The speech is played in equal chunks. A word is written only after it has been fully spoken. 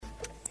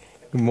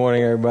Good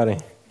morning, everybody.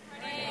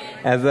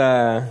 I'm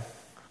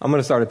going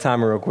to start a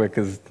timer real quick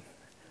because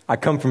I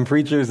come from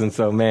preachers, and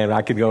so, man,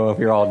 I could go up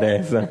here all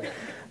day. So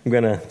I'm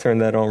going to turn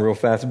that on real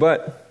fast.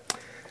 But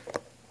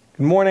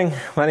good morning.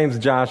 My name is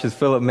Josh. As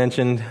Philip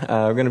mentioned,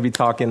 we're going to be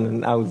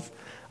talking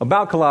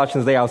about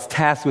Colossians Day. I was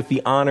tasked with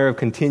the honor of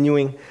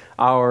continuing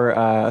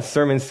our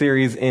sermon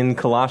series in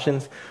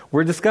Colossians.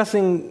 We're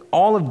discussing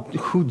all of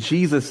who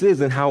Jesus is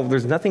and how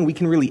there's nothing we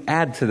can really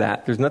add to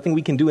that. There's nothing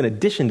we can do in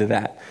addition to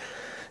that.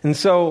 And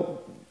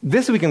so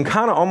this week I'm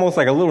kind of almost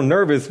like a little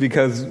nervous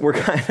because we're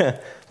kind of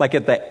like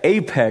at the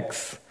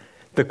apex,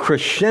 the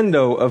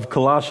crescendo of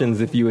Colossians,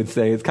 if you would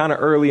say. It's kind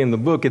of early in the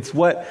book. It's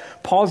what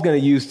Paul's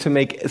going to use to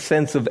make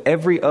sense of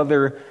every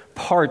other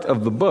part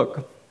of the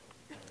book.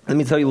 Let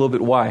me tell you a little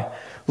bit why.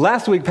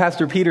 Last week,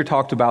 Pastor Peter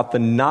talked about the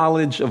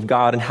knowledge of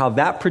God and how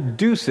that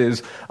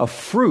produces a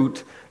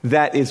fruit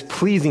that is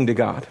pleasing to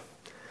God.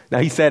 Now,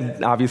 he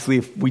said, obviously,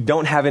 if we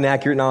don't have an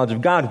accurate knowledge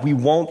of God, we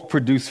won't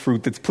produce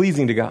fruit that's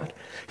pleasing to God.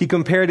 He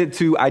compared it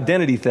to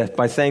identity theft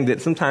by saying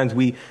that sometimes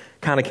we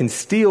kind of can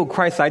steal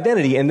Christ's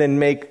identity and then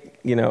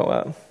make,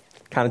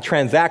 kind of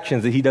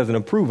transactions that he doesn't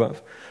approve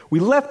of. We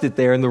left it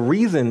there, and the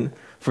reason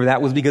for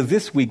that was because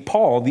this week,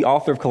 Paul, the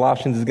author of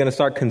Colossians, is going to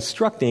start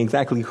constructing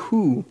exactly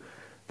who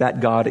that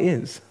God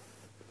is.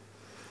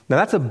 Now,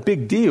 that's a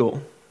big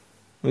deal.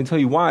 Let me tell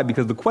you why,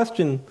 because the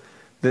question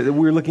that we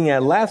were looking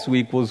at last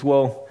week was,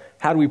 well,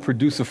 how do we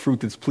produce a fruit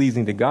that's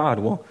pleasing to God?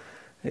 Well,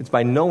 it's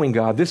by knowing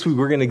God. This week,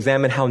 we're going to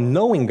examine how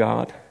knowing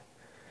God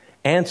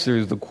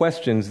answers the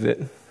questions that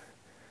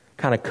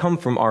kind of come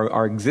from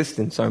our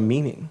existence, our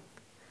meaning.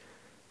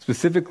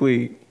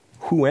 Specifically,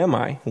 who am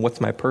I and what's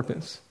my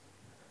purpose?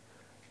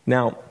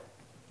 Now,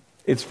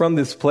 it's from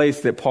this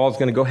place that Paul's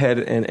going to go ahead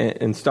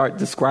and start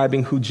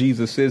describing who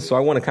Jesus is. So I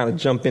want to kind of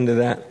jump into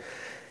that.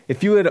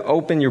 If you would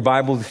open your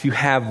Bibles, if you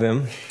have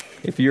them,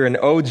 if you're an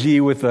OG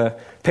with a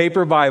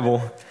paper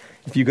Bible,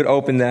 if you could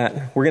open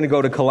that, we're going to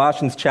go to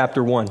Colossians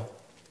chapter 1.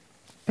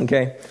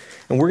 Okay?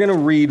 And we're going to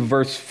read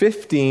verses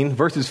 15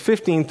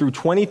 through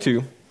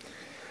 22.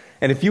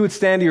 And if you would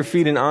stand to your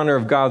feet in honor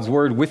of God's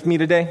word with me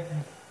today,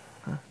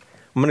 I'm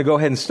going to go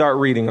ahead and start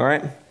reading, all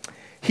right?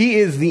 He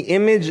is the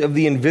image of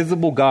the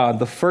invisible God,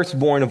 the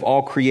firstborn of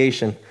all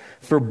creation.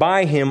 For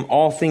by him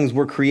all things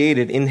were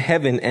created in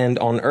heaven and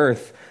on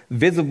earth,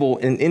 visible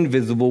and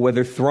invisible,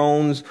 whether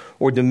thrones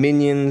or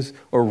dominions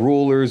or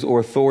rulers or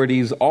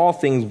authorities. All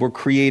things were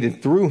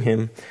created through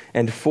him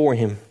and for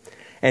him.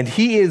 And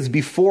he is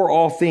before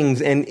all things,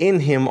 and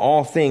in him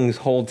all things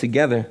hold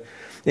together.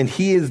 And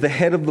he is the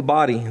head of the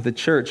body, the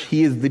church.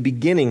 He is the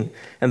beginning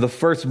and the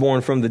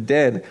firstborn from the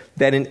dead,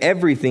 that in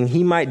everything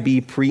he might be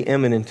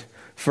preeminent.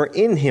 For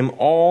in him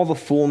all the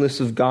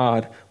fullness of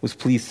God was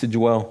pleased to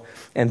dwell,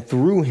 and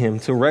through him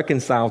to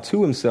reconcile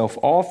to himself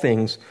all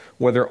things,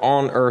 whether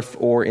on earth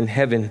or in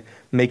heaven,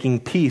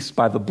 making peace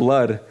by the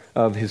blood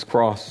of his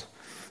cross.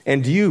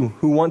 And you,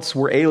 who once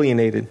were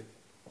alienated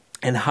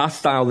and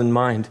hostile in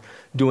mind,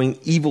 doing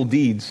evil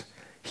deeds,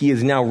 he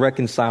is now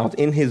reconciled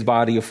in his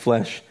body of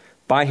flesh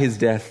by his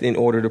death, in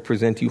order to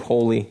present you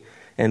holy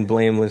and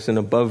blameless and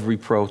above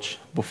reproach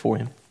before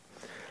him.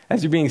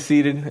 As you're being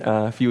seated,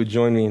 if you would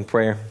join me in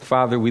prayer.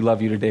 Father, we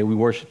love you today. We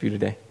worship you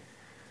today.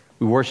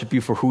 We worship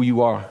you for who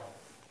you are.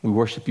 We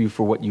worship you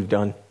for what you've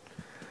done.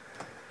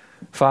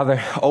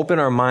 Father, open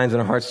our minds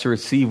and our hearts to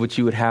receive what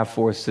you would have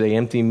for us today.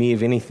 Empty me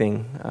of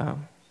anything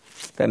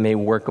that may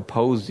work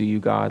opposed to you,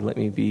 God. Let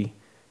me be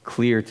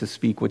clear to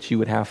speak what you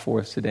would have for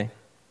us today.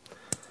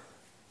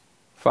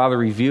 Father,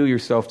 reveal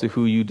yourself to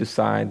who you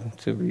decide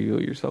to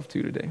reveal yourself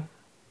to today.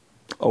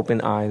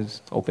 Open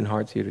eyes, open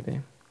hearts here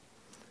today.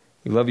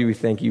 We love you, we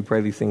thank you,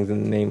 pray these things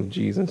in the name of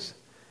Jesus.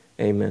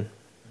 Amen.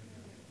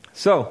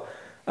 So,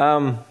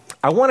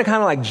 I want to kind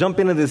of like jump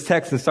into this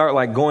text and start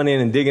like going in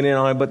and digging in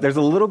on it, but there's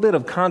a little bit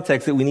of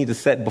context that we need to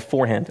set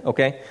beforehand,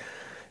 okay?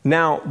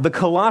 Now, the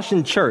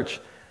Colossian church,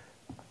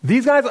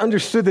 these guys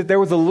understood that there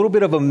was a little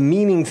bit of a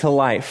meaning to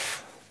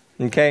life,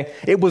 okay?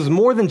 It was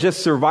more than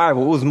just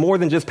survival. It was more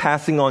than just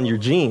passing on your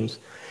genes.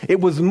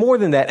 It was more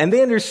than that. And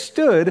they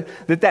understood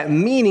that that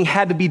meaning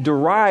had to be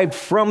derived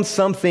from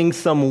something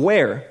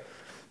somewhere.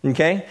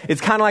 Okay?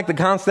 It's kind of like the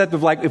concept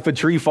of like if a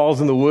tree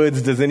falls in the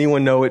woods, does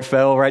anyone know it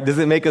fell, right? Does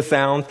it make a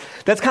sound?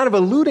 That's kind of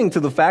alluding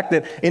to the fact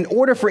that in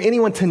order for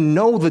anyone to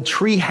know the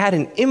tree had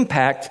an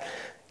impact,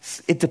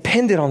 it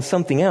depended on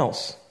something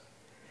else.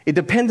 It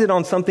depended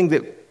on something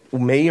that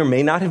may or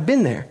may not have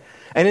been there.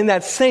 And in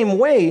that same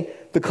way,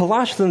 the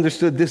Colossians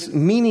understood this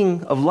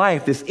meaning of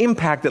life, this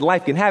impact that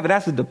life can have. It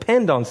has to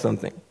depend on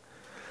something.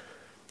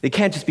 It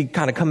can't just be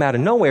kind of come out of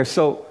nowhere.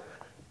 So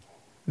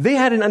they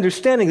had an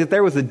understanding that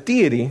there was a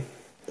deity,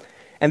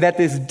 and that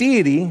this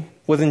deity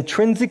was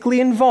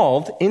intrinsically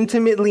involved,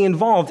 intimately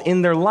involved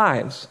in their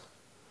lives.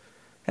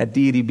 That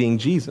deity being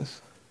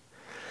Jesus.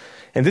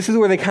 And this is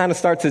where they kind of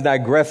start to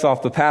digress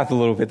off the path a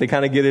little bit. They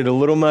kind of get it a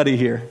little muddy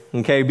here,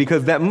 okay?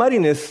 Because that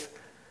muddiness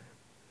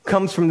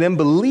comes from them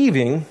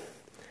believing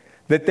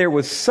that there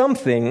was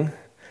something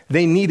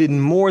they needed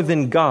more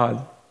than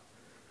God.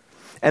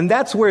 And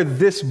that's where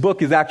this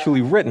book is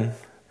actually written.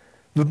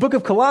 The book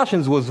of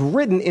Colossians was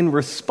written in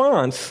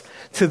response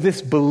to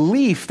this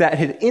belief that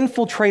had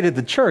infiltrated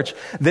the church,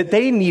 that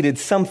they needed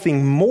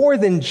something more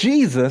than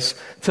Jesus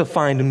to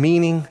find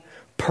meaning,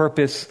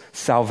 purpose,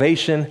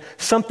 salvation.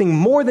 Something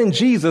more than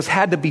Jesus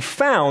had to be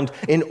found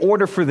in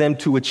order for them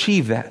to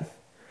achieve that,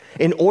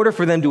 in order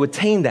for them to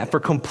attain that, for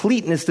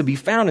completeness to be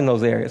found in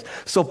those areas.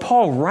 So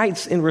Paul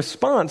writes in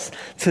response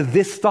to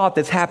this thought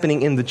that's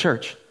happening in the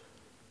church.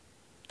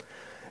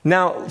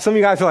 Now, some of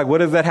you guys are like, what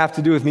does that have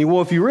to do with me?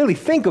 Well, if you really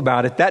think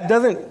about it, that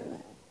doesn't,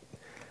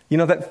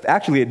 that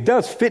actually it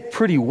does fit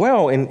pretty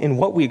well in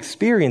what we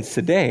experience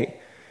today.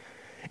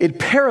 It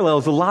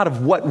parallels a lot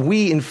of what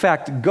we, in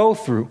fact, go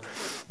through.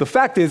 The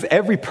fact is,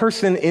 every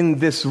person in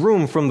this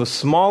room, from the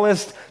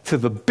smallest to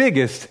the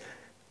biggest,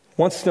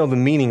 wants to know the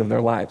meaning of their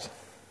lives.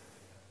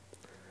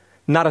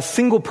 Not a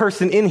single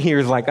person in here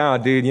is like, oh,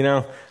 dude,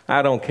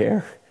 I don't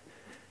care.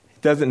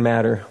 It doesn't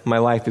matter. My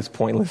life is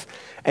pointless.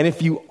 And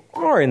if you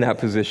are in that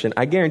position,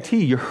 I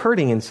guarantee you're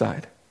hurting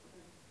inside.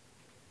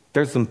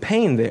 There's some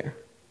pain there.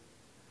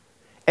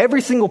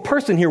 Every single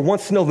person here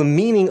wants to know the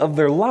meaning of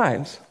their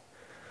lives.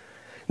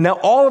 Now,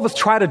 all of us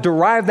try to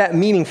derive that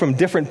meaning from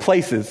different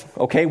places,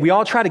 okay? We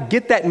all try to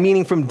get that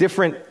meaning from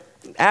different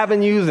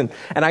avenues. And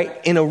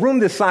in a room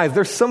this size,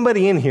 there's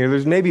somebody in here,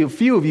 there's maybe a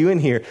few of you in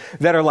here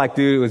that are like,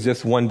 dude, it was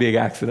just one big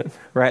accident,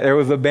 right? There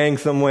was a bang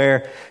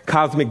somewhere,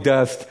 cosmic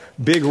dust,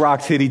 big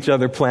rocks hit each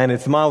other,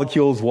 planets,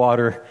 molecules,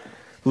 water,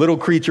 little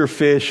creature,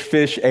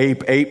 fish,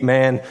 ape,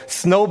 man,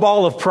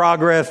 snowball of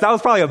progress. That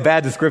was probably a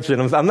bad description.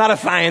 I'm not a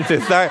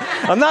scientist. All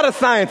right? I'm not a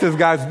scientist,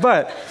 guys,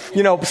 but,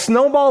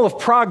 snowball of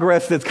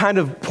progress that's kind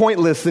of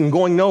pointless and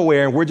going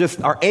nowhere.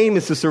 And our aim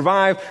is to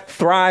survive,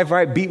 thrive,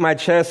 right? Beat my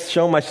chest,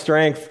 show my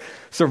strength,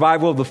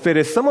 survival of the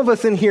fittest. Some of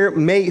us in here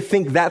may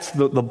think that's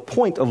the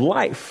point of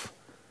life.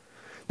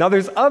 Now,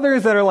 there's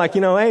others that are like,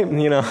 hey,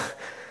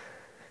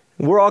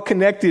 we're all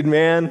connected,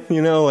 man.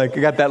 I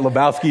got that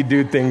Lebowski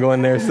dude thing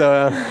going there.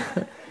 So,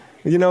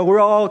 we're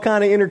all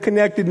kind of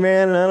interconnected,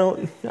 man.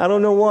 And I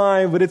don't know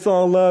why, but it's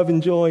all love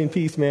and joy and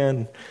peace,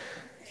 man.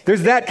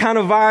 There's that kind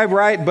of vibe,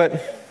 right?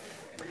 But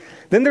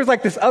then there's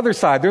like this other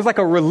side. There's like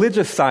a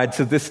religious side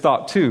to this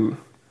thought too.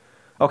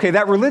 Okay,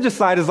 that religious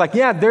side is like,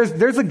 yeah,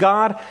 there's a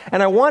God,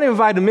 and I want to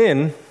invite him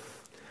in.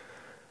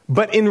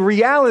 But in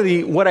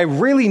reality, what I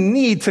really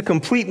need to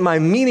complete my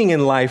meaning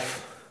in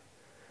life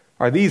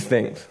are these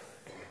things.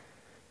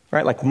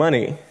 Right, like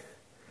money,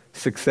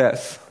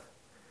 success,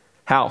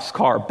 house,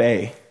 car,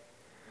 bay.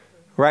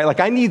 Right, like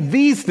I need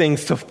these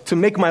things to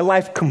make my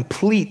life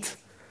complete,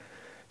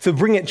 to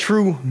bring it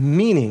true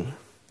meaning.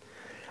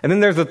 And then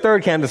there's a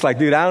third camp that's like,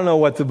 dude, I don't know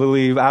what to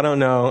believe. I don't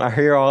know. I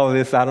hear all of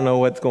this. I don't know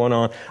what's going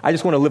on. I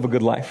just want to live a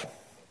good life.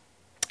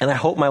 And I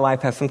hope my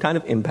life has some kind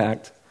of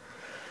impact.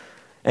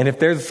 And if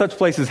there's such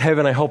place as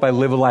heaven, I hope I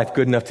live a life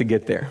good enough to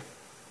get there.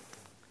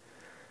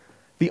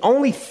 The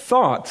only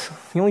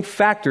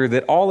factor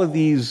that all of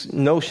these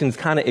notions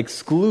kind of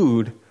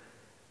exclude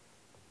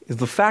is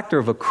the factor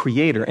of a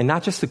creator. And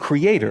not just a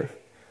creator,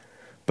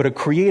 but a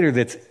creator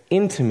that's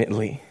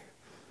intricately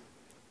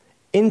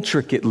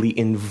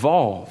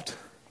involved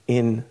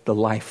in the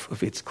life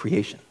of its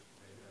creation.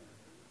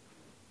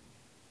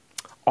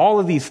 All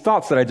of these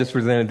thoughts that I just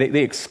presented,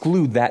 they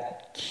exclude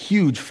that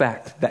huge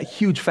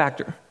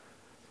factor.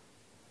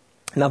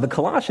 Now, the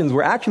Colossians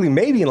were actually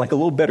maybe in like a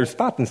little better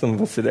spot than some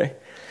of us today.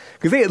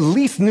 Because they at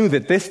least knew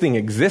that this thing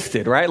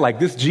existed, right? Like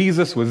this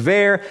Jesus was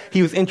there.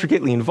 He was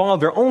intricately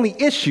involved. Their only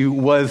issue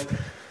was,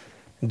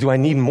 do I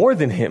need more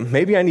than him?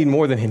 Maybe I need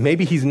more than him.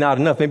 Maybe he's not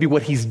enough. Maybe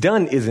what he's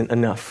done isn't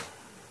enough.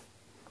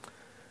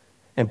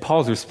 And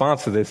Paul's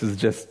response to this is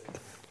just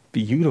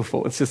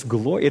beautiful. It's just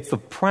glory. It's the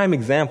prime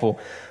example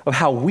of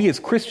how we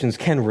as Christians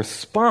can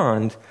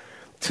respond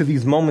to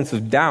these moments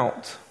of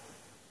doubt,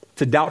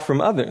 to doubt from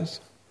others.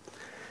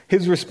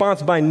 His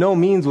response by no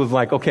means was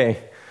like, okay,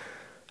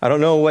 I don't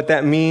know what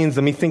that means.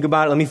 Let me think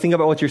about it. Let me think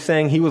about what you're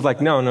saying. He was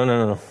like,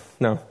 no.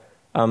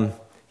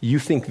 You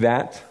think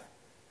that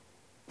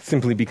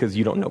simply because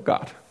you don't know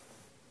God.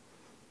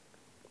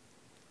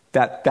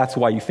 That's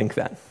why you think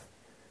that.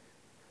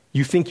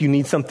 You think you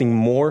need something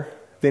more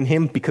than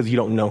him because you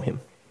don't know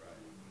him.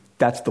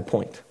 That's the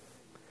point.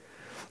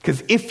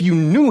 Because if you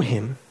knew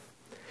him,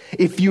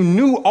 if you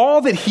knew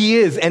all that he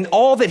is and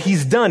all that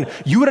he's done,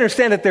 you would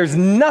understand that there's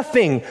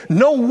nothing,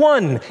 no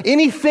one,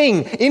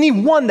 anything,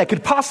 anyone that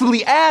could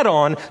possibly add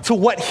on to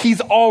what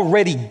he's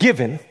already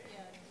given.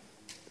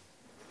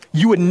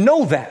 You would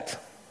know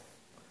that.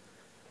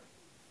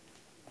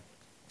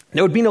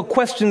 There would be no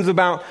questions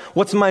about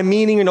what's my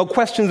meaning, or no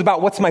questions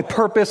about what's my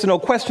purpose, or no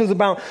questions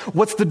about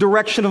what's the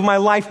direction of my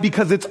life,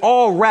 because it's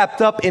all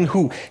wrapped up in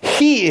who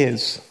he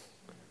is.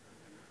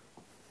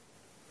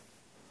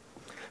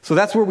 So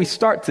that's where we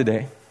start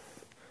today.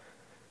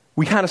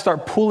 We kind of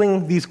start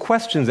pulling these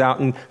questions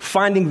out and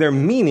finding their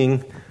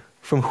meaning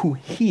from who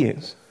he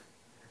is.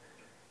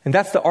 And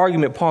that's the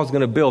argument Paul's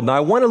going to build. Now,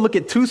 I want to look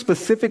at two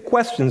specific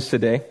questions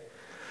today.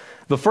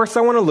 The first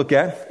I want to look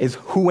at is,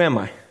 who am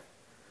I?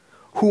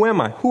 Who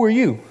am I? Who are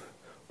you?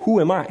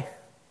 Who am I?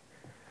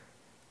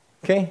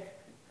 Okay?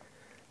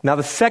 Now,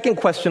 the second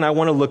question I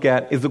want to look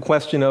at is the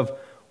question of,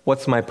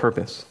 what's my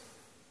purpose?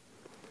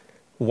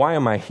 Why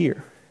am I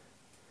here?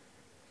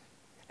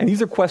 And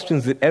these are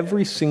questions that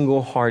every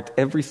single heart,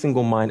 every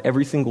single mind,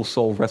 every single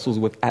soul wrestles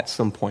with at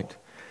some point.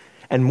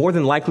 And more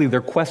than likely,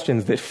 they're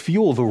questions that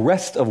fuel the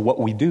rest of what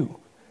we do.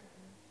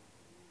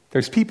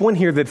 There's people in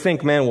here that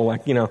think, man, well,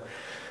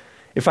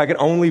 if I could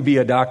only be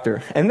a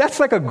doctor. And that's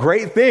like a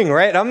great thing,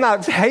 right? I'm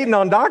not hating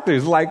on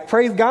doctors. Like,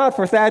 praise God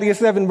for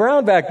Thaddeus Evan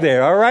Brown back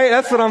there, all right?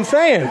 That's what I'm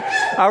saying.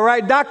 All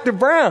right, Dr.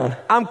 Brown,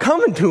 I'm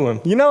coming to him.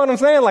 You know what I'm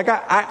saying? Like,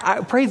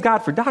 I praise God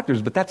for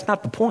doctors, but that's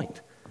not the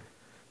point.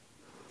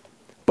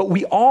 But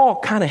we all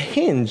kind of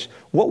hinge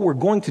what we're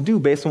going to do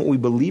based on what we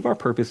believe our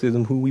purpose is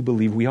and who we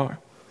believe we are.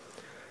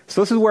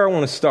 So this is where I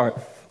want to start.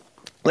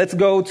 Let's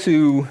go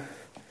to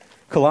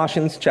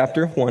Colossians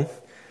chapter 1.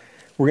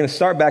 We're going to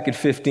start back at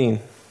 15.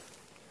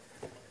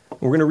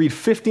 We're going to read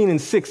 15 and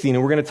 16,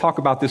 and we're going to talk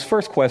about this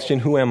first question,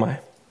 who am I?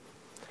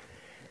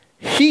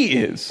 He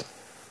is,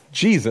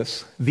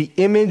 Jesus, the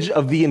image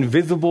of the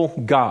invisible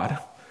God,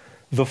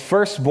 the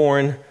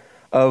firstborn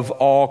of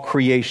all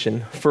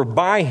creation. For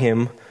by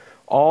him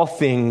all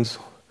things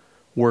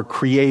were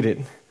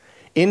created,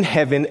 in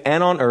heaven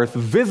and on earth,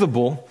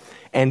 visible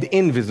and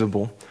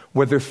invisible,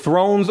 whether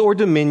thrones or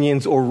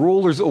dominions or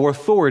rulers or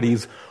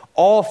authorities,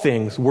 all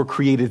things were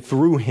created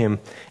through him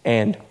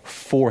and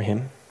for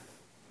him.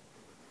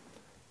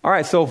 All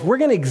right, so if we're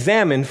going to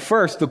examine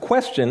first the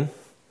question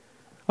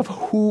of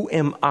who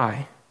am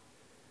I,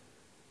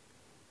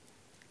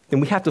 then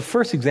we have to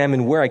first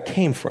examine where I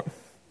came from,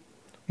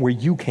 where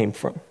you came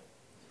from.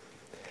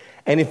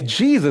 And if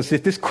Jesus,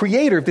 if this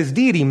creator, if this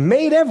deity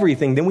made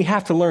everything, then we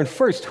have to learn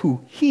first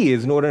who he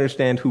is in order to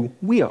understand who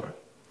we are.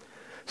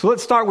 So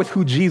let's start with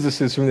who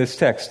Jesus is from this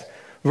text.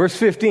 Verse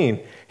 15,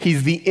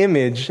 he's the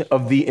image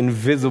of the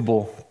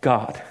invisible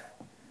God.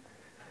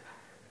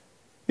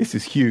 This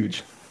is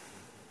huge.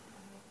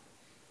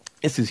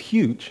 This is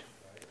huge.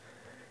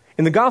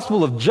 In the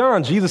Gospel of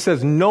John, Jesus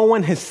says, no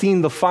one has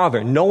seen the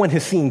Father. No one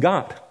has seen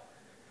God.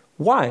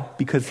 Why?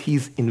 Because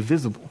he's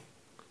invisible.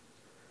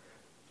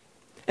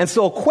 And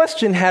so a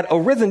question had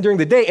arisen during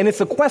the day, and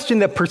it's a question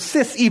that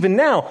persists even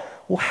now.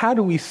 Well, how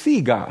do we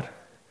see God?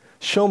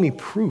 Show me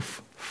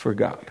proof for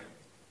God.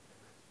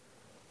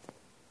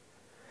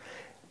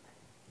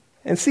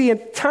 And see,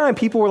 at the time,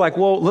 people were like,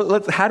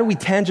 well, how do we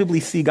tangibly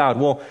see God?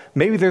 Well,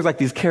 maybe there's like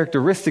these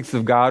characteristics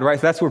of God, right?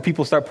 So that's where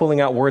people start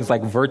pulling out words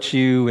like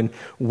virtue and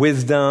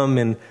wisdom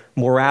and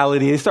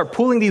morality. They start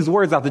pulling these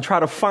words out to try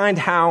to find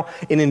how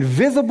an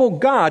invisible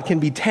God can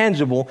be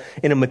tangible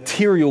in a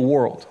material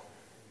world.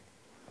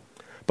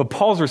 But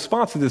Paul's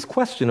response to this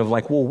question of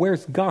like, well,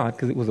 where's God?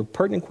 Because it was a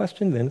pertinent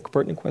question then, a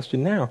pertinent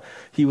question now.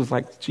 He was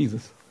like,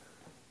 Jesus.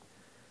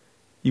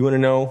 You want to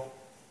know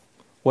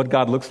what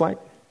God looks like?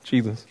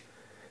 Jesus.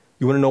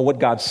 You want to know what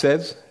God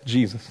says?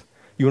 Jesus.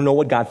 You want to know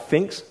what God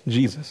thinks?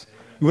 Jesus.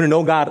 You want to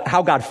know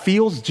how God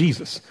feels?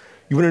 Jesus.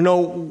 You want to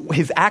know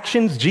his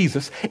actions?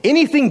 Jesus.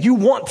 Anything you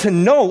want to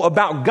know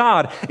about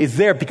God is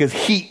there because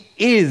he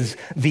is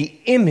the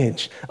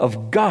image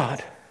of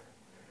God.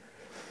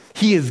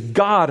 He is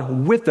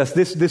God with us.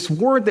 This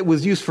word that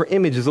was used for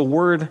image is a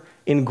word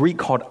in Greek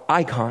called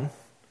icon.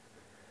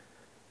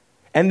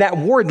 And that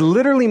word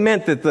literally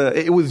meant that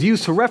it was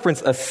used to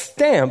reference a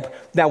stamp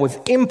that was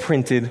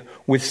imprinted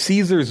with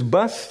Caesar's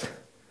bust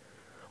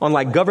on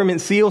like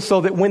government seals, so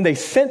that when they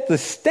sent the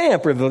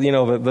stamp or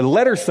the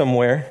letter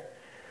somewhere,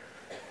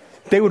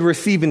 they would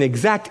receive an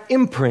exact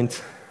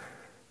imprint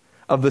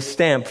of the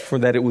stamp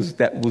that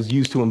was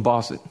used to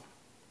emboss it.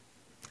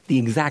 The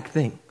exact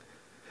thing.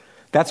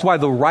 That's why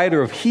the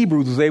writer of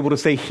Hebrews was able to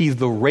say he's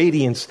the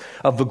radiance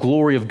of the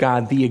glory of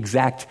God, the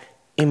exact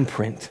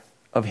imprint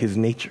of his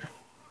nature.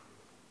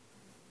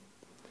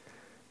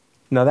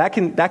 Now that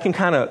can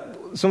kind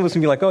of, some of us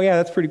can be like, oh yeah,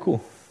 that's pretty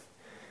cool.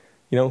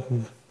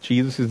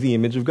 Jesus is the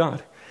image of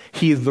God.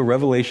 He is the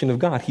revelation of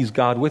God. He's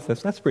God with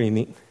us. That's pretty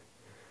neat.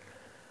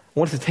 I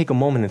want us to take a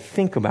moment and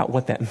think about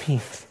what that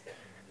means.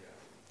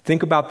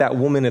 Think about that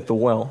woman at the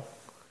well,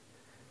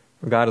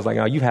 where God is like,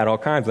 oh, you've had all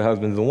kinds of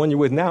husbands. The one you're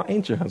with now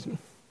ain't your husband.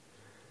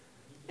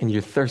 And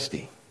you're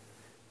thirsty.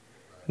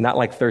 Not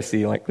like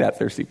thirsty, like that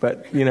thirsty,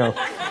 but,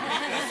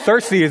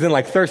 thirsty isn't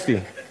like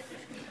thirsty.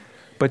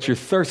 But you're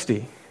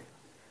thirsty.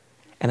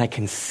 And I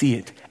can see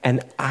it.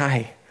 And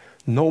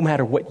no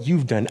matter what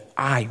you've done,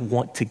 I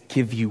want to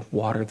give you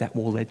water that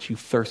will let you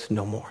thirst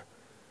no more.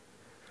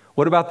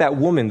 What about that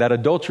woman, that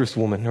adulterous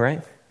woman,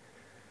 right?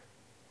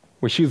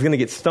 Where she was going to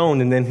get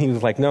stoned, and then he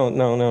was like,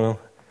 no.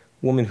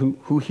 Woman,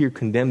 who here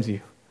condemns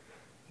you?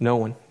 No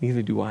one,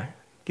 neither do I.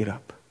 Get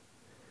up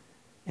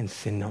and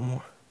sin no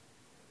more.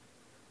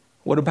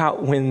 What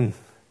about when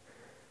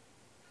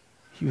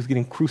he was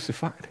getting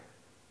crucified?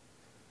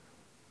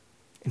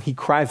 And he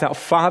cries out,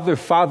 Father,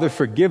 Father,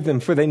 forgive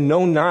them, for they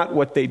know not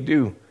what they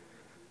do.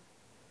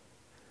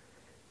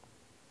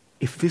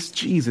 If this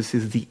Jesus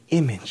is the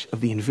image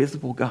of the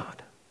invisible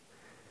God,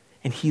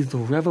 and he's the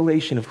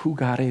revelation of who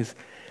God is,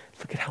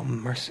 look at how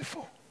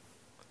merciful,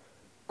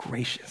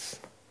 gracious,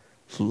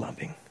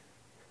 loving,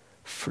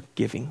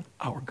 forgiving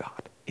our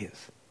God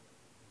is.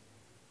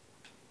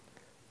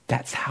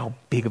 That's how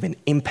big of an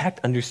impact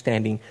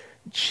understanding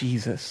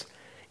Jesus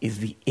is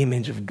the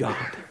image of God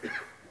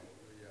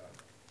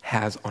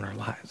has on our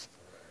lives.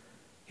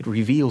 It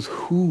reveals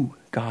who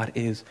God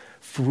is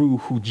through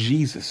who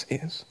Jesus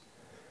is.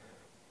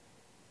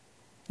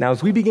 Now,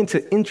 as we begin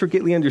to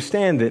intricately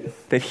understand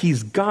that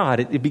he's God,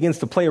 it begins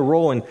to play a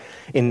role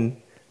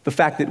in the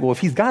fact that, well, if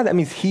he's God, that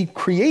means he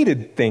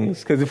created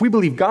things. Because if we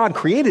believe God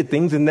created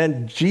things and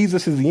then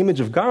Jesus is the image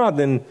of God,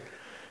 then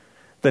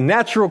the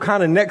natural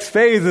kind of next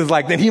phase is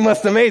like, then he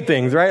must have made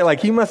things, right? Like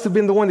he must have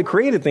been the one that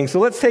created things. So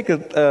let's take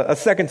a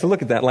second to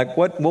look at that. Like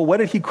what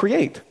did he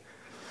create?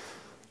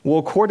 Well,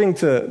 according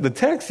to the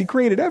text, he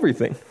created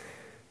everything.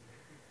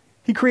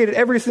 He created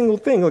every single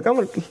thing. Look, I'm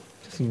going to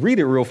just read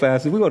it real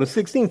fast. If we go to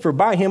 16, for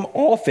by him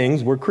all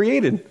things were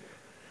created.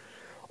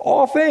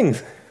 All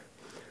things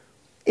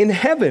in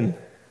heaven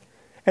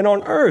and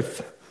on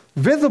earth,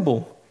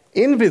 visible,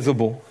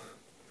 invisible,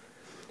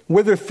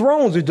 whether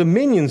thrones or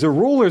dominions or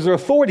rulers or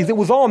authorities, it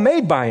was all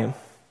made by him.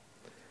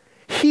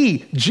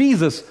 He,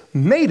 Jesus,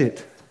 made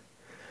it.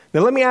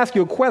 Now let me ask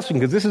you a question,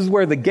 because this is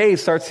where the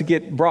gaze starts to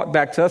get brought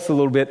back to us a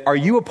little bit. Are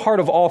you a part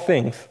of all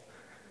things?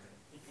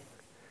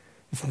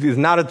 It's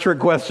not a trick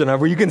question,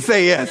 where you can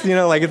say yes,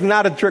 it's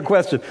not a trick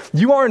question.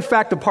 You are in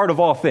fact a part of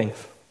all things.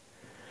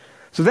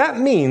 So that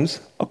means,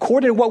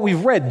 according to what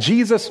we've read,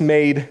 Jesus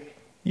made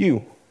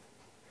you.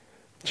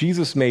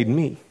 Jesus made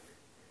me.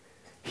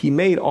 He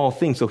made all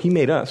things, so he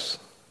made us.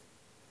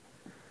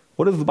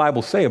 What does the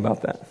Bible say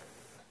about that?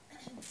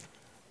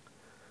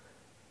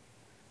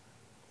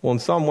 Well, in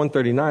Psalm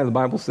 139, the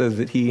Bible says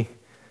that he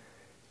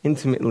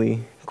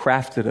intimately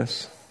crafted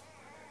us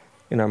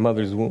in our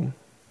mother's womb.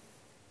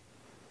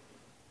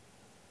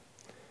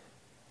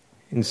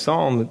 In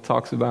Psalm, it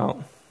talks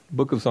about,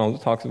 book of Psalms,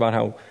 it talks about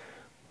how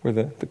we're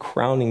the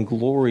crowning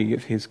glory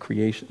of his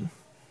creation.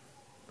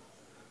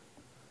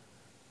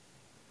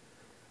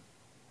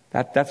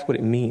 That's what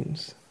it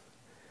means.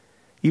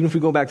 Even if we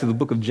go back to the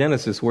book of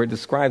Genesis, where it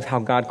describes how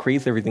God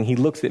creates everything, he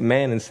looks at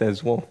man and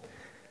says, well,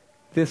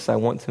 this I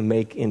want to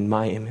make in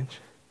my image.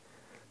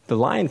 The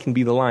lion can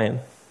be the lion,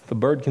 the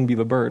bird can be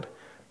the bird,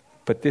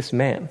 but this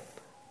man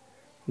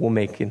will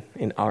make it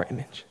in our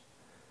image.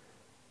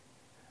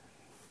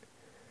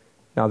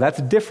 Now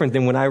that's different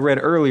than when I read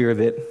earlier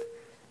that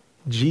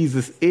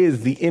Jesus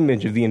is the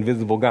image of the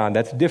invisible God.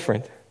 That's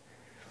different.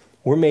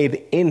 We're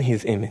made in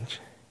his image.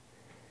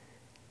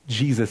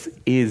 Jesus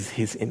is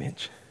his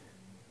image.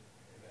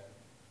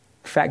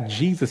 In fact,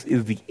 Jesus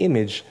is the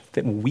image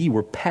that we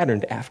were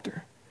patterned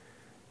after.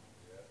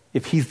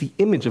 If he's the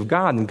image of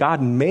God and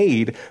God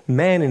made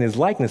man in his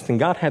likeness, then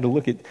God had to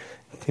look at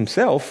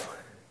himself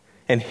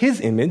and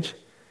his image,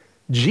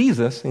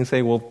 Jesus, and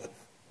say, well,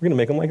 we're going to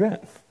make him like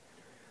that.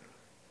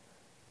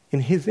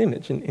 In his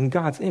image, in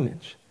God's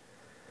image.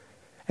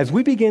 As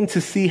we begin to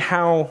see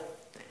how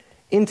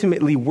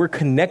intimately we're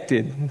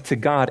connected to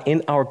God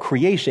in our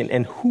creation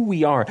and who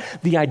we are,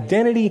 the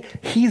identity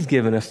he's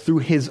given us through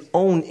his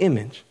own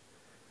image,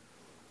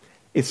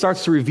 it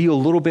starts to reveal a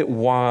little bit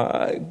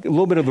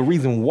of the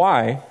reason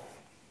why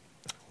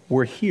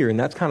we're here. And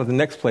that's kind of the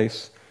next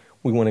place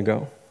we want to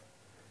go.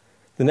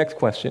 The next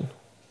question,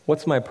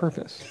 what's my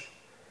purpose?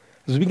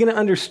 As we begin to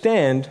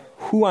understand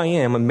who I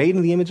am, I'm made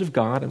in the image of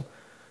God,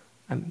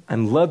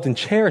 I'm loved and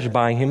cherished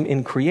by him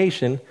in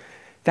creation,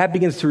 that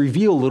begins to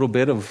reveal a little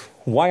bit of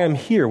why I'm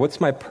here.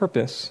 What's my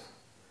purpose?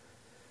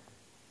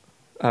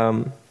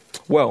 Let's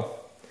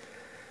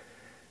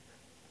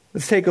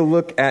take a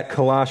look at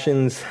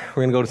Colossians.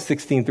 We're going to go to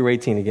 16 through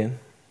 18 again.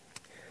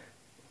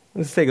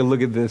 Let's take a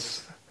look at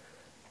this.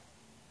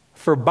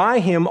 For by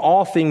him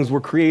all things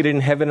were created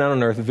in heaven and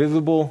on earth,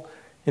 visible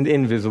and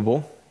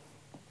invisible,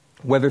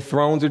 whether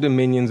thrones or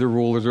dominions or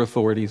rulers or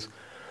authorities.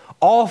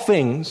 All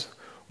things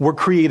were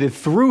created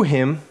through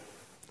him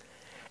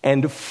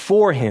and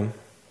for him.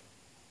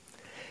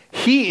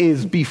 He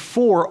is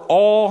before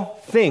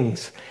all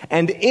things,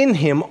 and in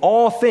him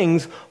all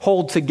things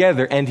hold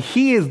together. And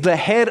he is the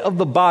head of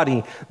the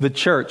body, the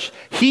church.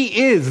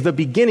 He is the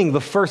beginning, the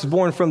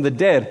firstborn from the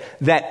dead,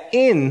 that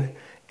in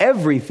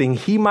everything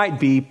he might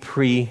be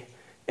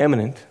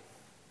preeminent.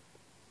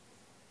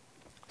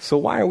 So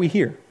why are we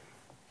here?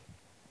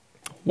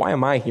 Why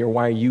am I here?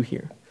 Why are you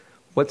here?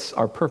 What's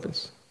our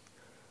purpose?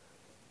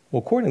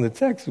 Well, according to the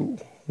text,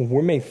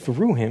 we're made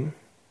through him.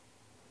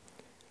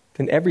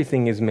 Then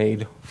everything is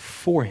made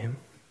for him.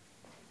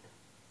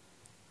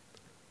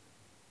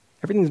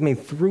 Everything's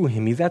made through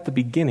him. He's at the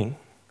beginning,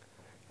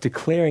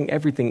 declaring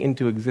everything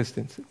into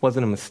existence. It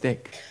wasn't a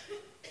mistake.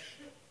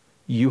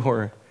 You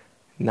are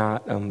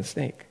not a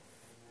mistake.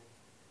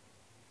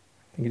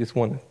 I think you just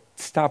want to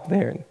stop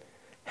there and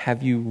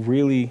have you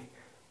really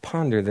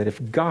ponder that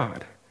if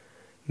God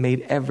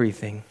made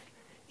everything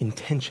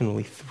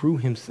intentionally through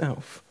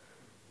himself,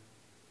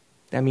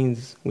 that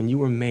means when you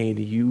were made,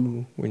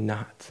 you were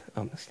not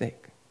a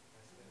mistake.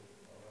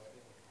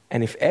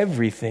 And if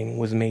everything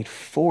was made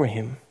for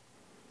him,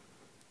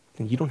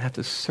 then you don't have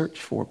to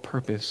search for a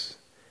purpose.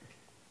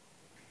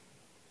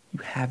 You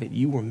have it.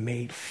 You were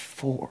made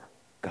for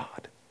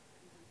God.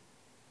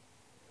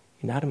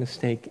 You're not a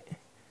mistake,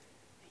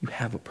 you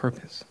have a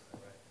purpose.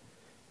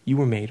 You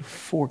were made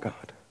for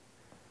God.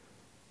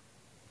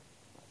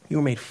 You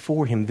were made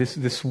for him.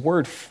 This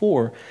word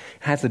for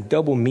has a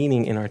double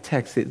meaning in our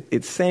text.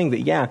 It's saying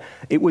that, yeah,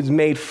 it was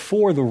made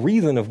for the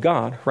reason of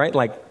God, right?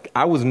 Like,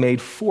 I was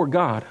made for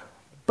God.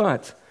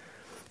 But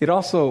it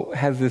also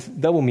has this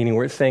double meaning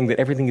where it's saying that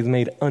everything is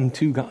made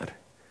unto God.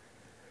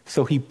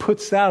 So he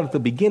puts out at the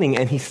beginning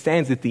and he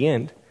stands at the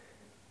end,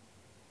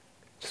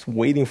 just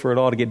waiting for it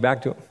all to get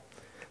back to him.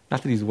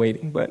 Not that he's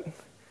waiting, but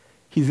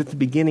he's at the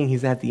beginning,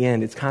 he's at the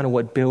end. It's kind of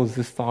what builds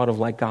this thought of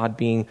like God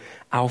being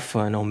Alpha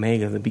and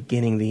Omega, the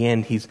beginning, the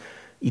end. He's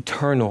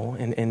eternal,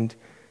 and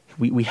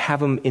we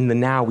have him in the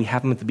now, we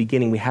have him at the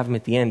beginning, we have him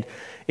at the end.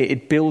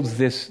 It builds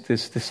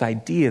this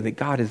idea that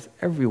God is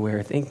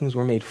everywhere. Things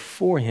were made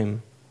for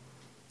him.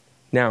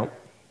 Now,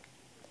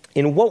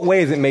 in what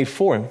way is it made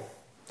for him?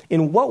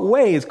 In what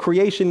way is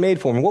creation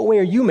made for him? In what way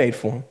are you made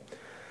for him?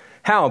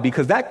 How?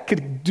 Because that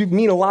could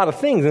mean a lot of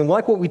things. And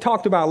like what we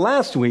talked about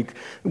last week,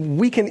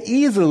 we can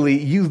easily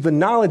use the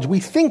knowledge we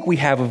think we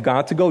have of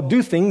God to go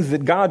do things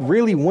that God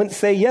really wouldn't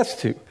say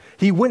yes to.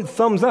 He wouldn't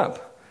thumbs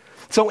up.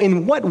 So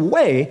in what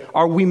way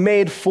are we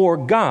made for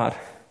God?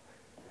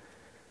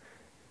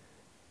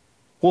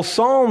 Well,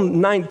 Psalm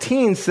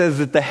 19 says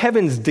that the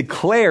heavens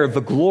declare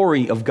the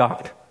glory of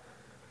God.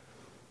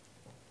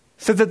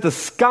 It says that the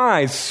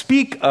skies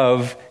speak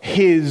of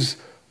his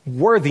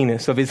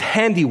worthiness, of his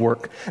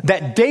handiwork,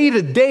 that day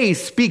to day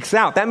speaks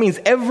out. That means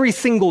every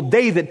single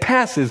day that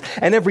passes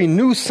and every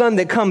new sun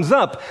that comes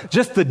up,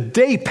 just the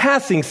day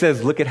passing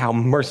says, look at how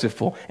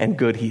merciful and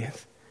good he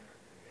is.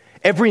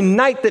 Every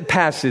night that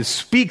passes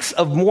speaks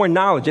of more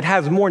knowledge. It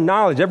has more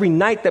knowledge. Every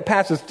night that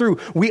passes through,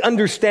 we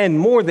understand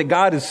more that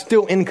God is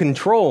still in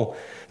control,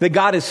 that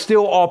God is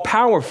still all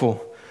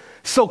powerful.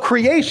 So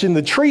creation,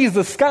 the trees,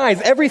 the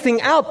skies,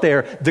 everything out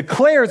there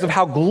declares of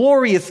how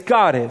glorious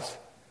God is.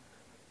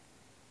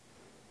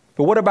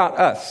 But what about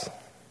us?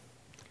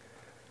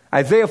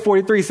 Isaiah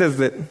 43 says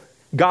that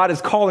God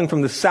is calling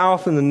from the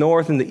south and the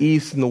north and the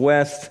east and the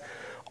west,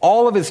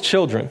 all of his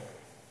children.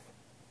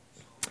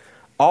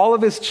 All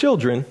of his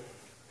children.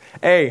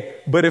 Hey,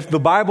 but if the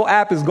Bible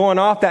app is going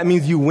off, that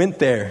means you went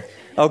there,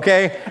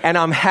 okay? And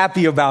I'm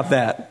happy about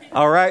that,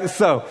 all right?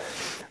 So,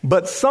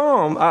 but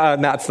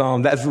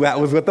that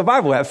was what the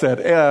Bible app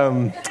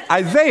said.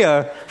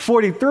 Isaiah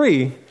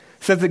 43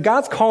 says that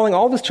God's calling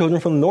all of his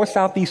children from the north,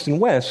 south, east, and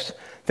west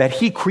that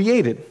he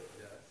created.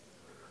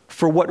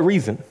 For what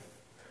reason?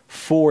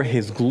 For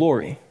his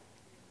glory.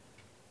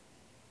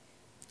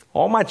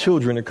 All my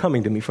children are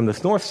coming to me from the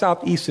north,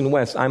 south, east, and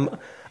west. I'm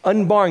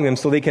unbarring them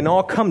so they can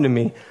all come to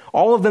me.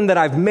 All of them that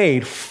I've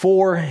made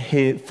for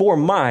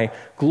my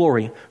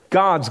glory,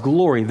 God's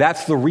glory.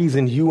 That's the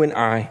reason you and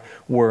I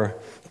were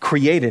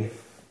created.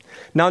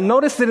 Now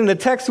notice that in the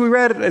text we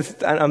read,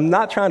 I'm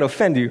not trying to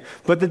offend you,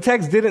 but the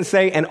text didn't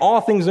say, and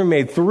all things are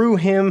made through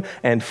him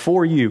and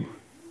for you.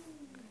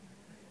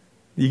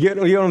 You get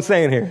what I'm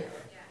saying here?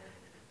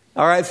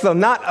 All right, so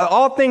not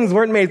all things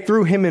weren't made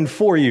through him and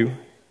for you.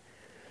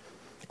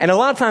 And a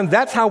lot of times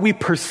that's how we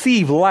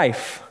perceive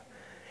life.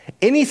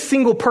 Any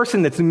single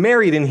person that's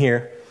married in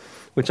here,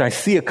 which I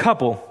see a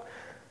couple,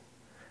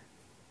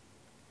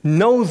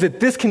 knows that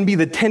this can be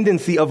the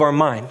tendency of our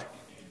mind.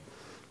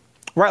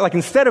 Right? Like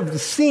instead of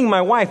seeing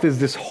my wife as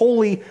this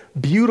holy,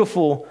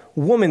 beautiful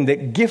woman,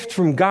 that gift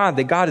from God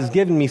that God has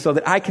given me so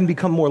that I can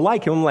become more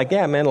like him, I'm like,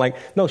 yeah, man, like,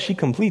 no, she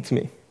completes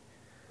me.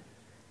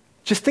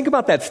 Just think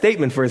about that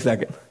statement for a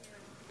second.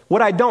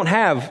 What I don't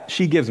have,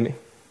 she gives me.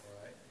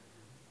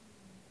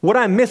 What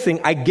I'm missing,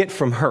 I get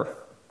from her.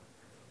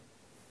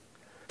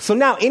 So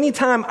now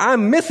anytime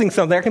I'm missing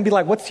something, I can be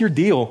like, what's your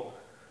deal?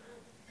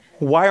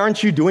 Why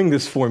aren't you doing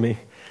this for me?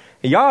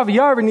 Y'all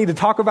ever need to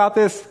talk about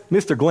this?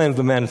 Mr. Glenn's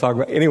the man to talk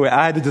about. Anyway,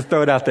 I had to just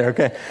throw it out there,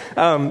 okay?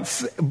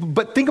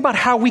 But think about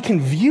how we can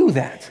view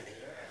that,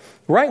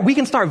 right? We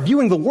can start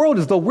viewing the world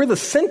as though we're the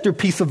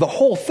centerpiece of the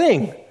whole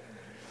thing.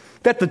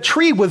 That the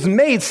tree was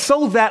made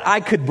so that I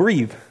could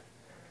breathe.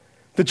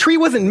 The tree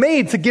wasn't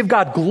made to give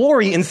God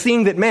glory in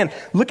seeing that, man,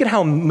 look at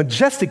how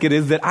majestic it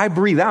is that I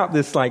breathe out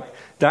this like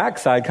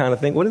dioxide kind of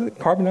thing. What is it?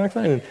 Carbon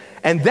dioxide?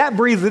 And that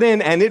breathes it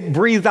in and it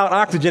breathes out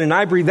oxygen and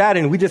I breathe that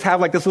in. We just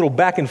have like this little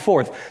back and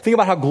forth. Think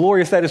about how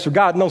glorious that is for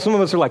God. No, some of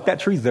us are like, that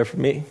tree's there for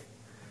me.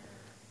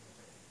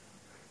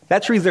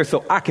 That tree's there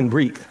so I can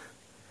breathe.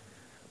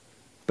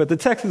 But the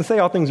text doesn't say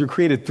all things are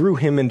created through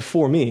him and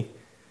for me.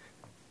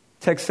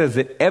 The text says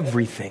that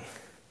everything,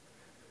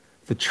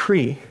 the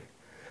tree,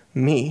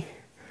 me,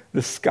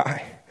 the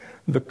sky,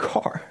 the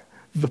car,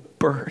 the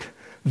bird,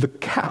 the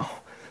cow,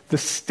 the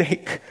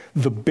steak,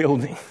 the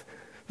building,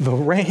 the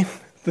rain,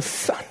 the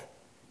sun.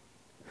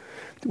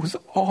 It was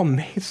all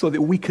made so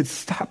that we could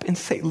stop and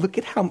say, look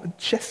at how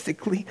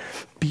majestically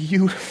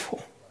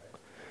beautiful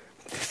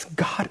this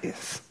God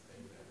is.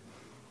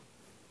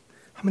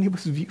 How many of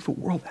us view the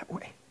world that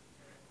way?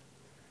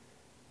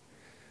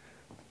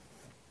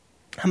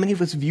 How many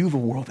of us view the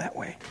world that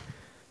way?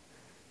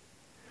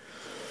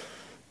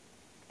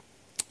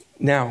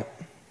 Now,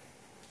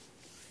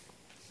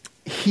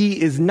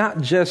 he is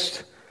not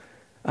just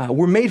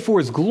we're made for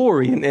his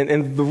glory.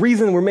 And the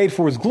reason we're made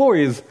for his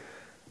glory is,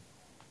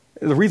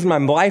 the reason my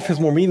life has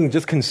more meaning than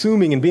just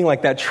consuming and being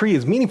like that tree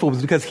is meaningful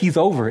is because he's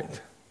over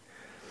it.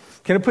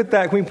 Can we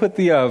put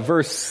the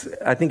verse,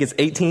 I think it's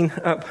 18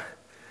 up?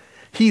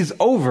 He's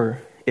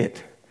over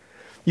it.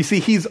 You see,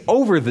 he's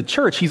over the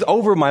church. He's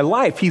over my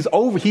life. He is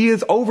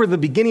over the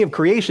beginning of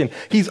creation.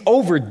 He's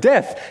over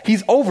death.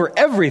 He's over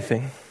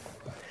everything.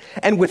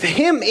 And with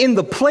him in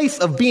the place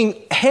of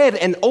being head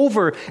and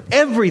over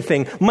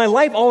everything, my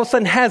life all of a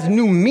sudden has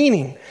new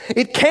meaning.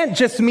 It can't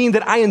just mean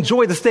that I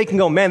enjoy the steak and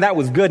go, man, that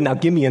was good, now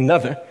give me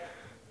another.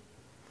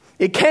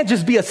 It can't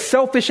just be a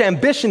selfish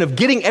ambition of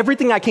getting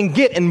everything I can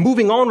get and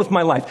moving on with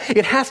my life.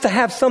 It has to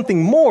have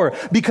something more,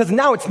 because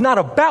now it's not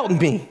about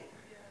me.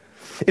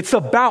 It's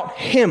about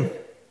him. Amen.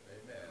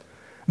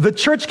 The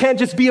church can't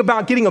just be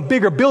about getting a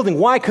bigger building.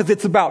 Why? Because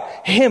it's about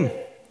him.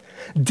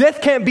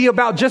 Death can't be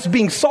about just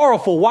being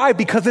sorrowful. Why?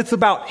 Because it's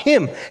about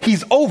him.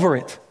 He's over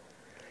it.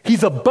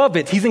 He's above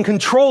it. He's in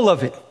control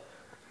of it.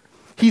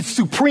 He's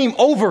supreme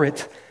over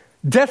it.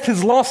 Death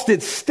has lost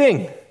its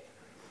sting.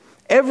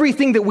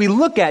 Everything that we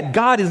look at,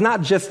 God is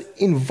not just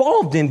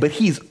involved in, but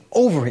he's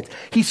over it.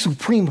 He's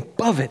supreme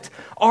above it.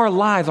 Our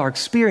lives, our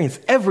experience,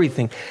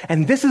 everything.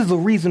 And this is the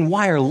reason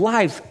why our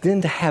lives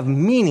tend to have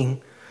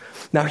meaning.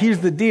 Now, here's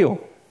the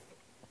deal.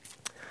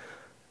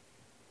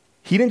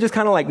 He didn't just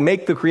kind of like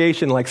make the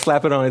creation, like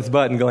slap it on its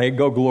butt and go, hey,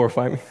 go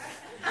glorify me.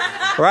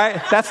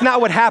 Right? That's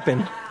not what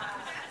happened.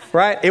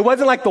 Right? It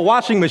wasn't like the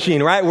washing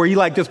machine, right? Where you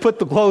like just put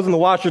the clothes in the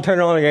washer, turn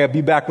it on, and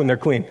be back when they're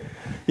clean.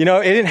 You know,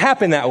 it didn't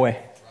happen that way.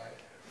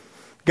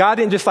 God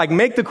didn't just like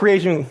make the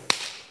creation,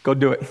 go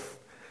do it.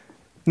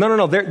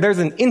 No. There's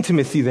an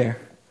intimacy there.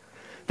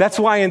 That's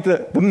why in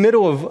the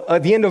middle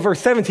of, the end of verse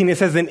 17, it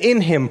says, and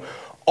in him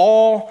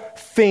all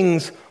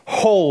things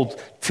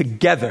hold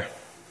together.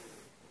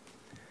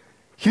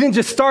 He didn't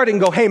just start and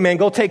go, hey man,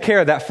 go take care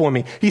of that for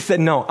me. He said,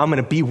 no, I'm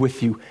going to be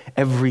with you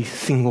every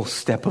single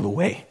step of the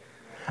way.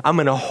 I'm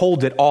going to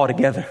hold it all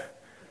together.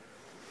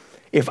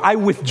 If I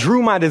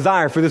withdrew my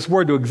desire for this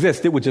word to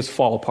exist, it would just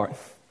fall apart.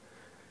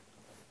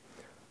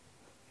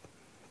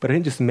 But I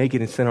didn't just make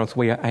it and send it on its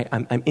way.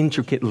 I'm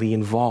intricately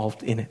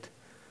involved in it.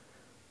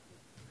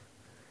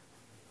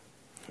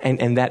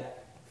 And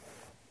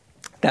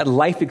that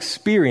life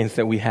experience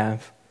that we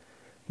have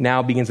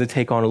now begins to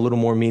take on a little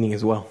more meaning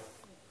as well.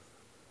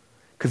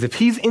 Because if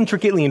he's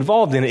intricately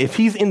involved in it, if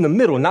he's in the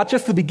middle, not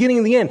just the beginning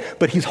and the end,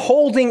 but he's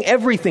holding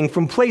everything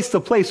from place to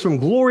place, from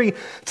glory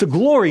to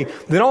glory,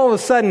 then all of a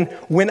sudden,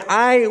 when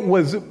I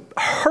was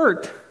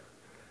hurt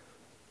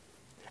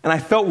and I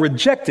felt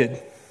rejected,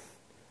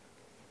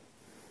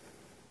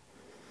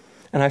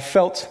 and I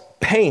felt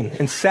pain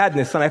and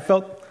sadness, and I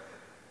felt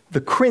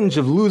the cringe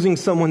of losing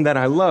someone that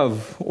I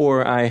love,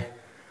 or I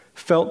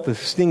felt the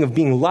sting of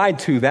being lied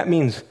to, that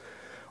means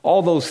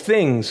all those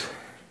things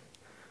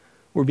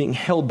were being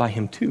held by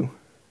him too.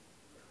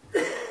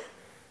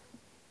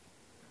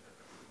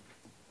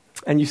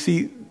 And you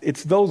see,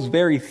 it's those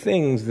very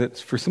things that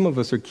for some of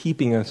us are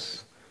keeping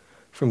us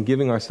from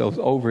giving ourselves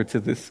over to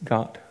this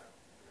God.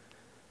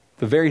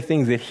 The very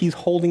things that he's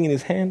holding in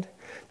his hand,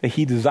 that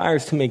he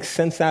desires to make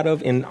sense out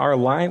of in our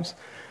lives,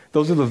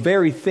 those are the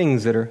very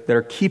things that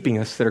are keeping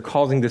us, that are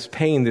causing this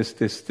pain,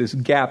 this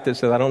gap that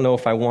says, I don't know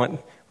if I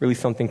want really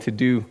something to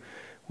do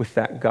with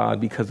that God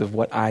because of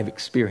what I've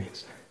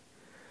experienced.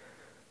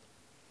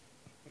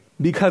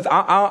 Because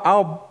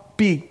I'll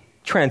be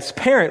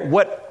transparent.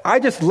 What I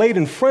just laid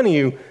in front of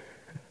you,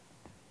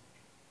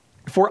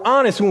 if we're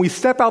honest, when we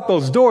step out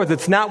those doors,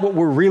 it's not what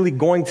we're really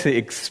going to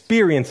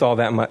experience all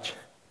that much.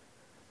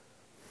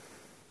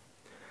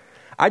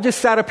 I just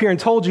sat up here and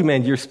told you,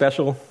 man, you're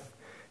special,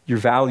 you're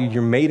valued,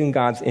 you're made in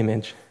God's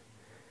image,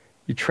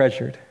 you're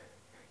treasured,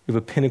 you're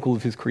the pinnacle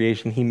of his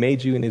creation. He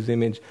made you in his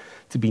image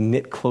to be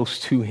knit close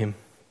to him.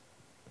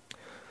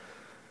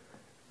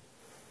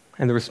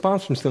 And the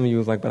response from some of you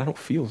was like, but I don't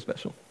feel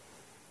special.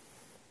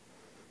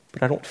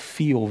 But I don't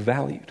feel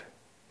valued.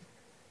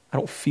 I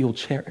don't feel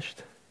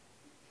cherished.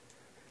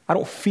 I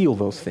don't feel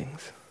those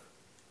things.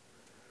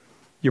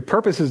 Your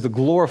purpose is to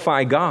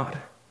glorify God.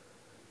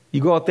 You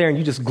go out there and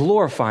you just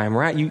glorify him,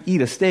 right? You eat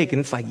a steak and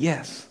it's like,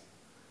 yes.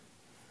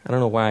 I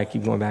don't know why I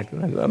keep going back to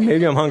that.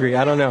 Maybe I'm hungry.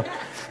 I don't know.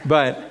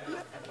 But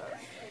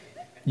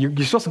you're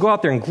supposed to go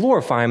out there and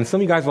glorify him. And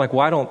some of you guys are like,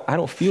 well, I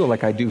don't feel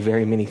like I do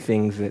very many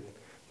things that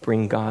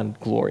bring God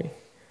glory.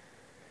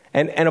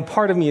 And a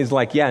part of me is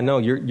like, yeah, no,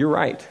 you're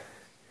right.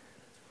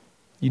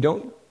 You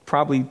don't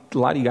probably, a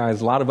lot of you guys,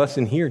 a lot of us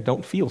in here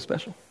don't feel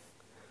special.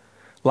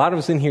 A lot of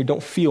us in here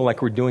don't feel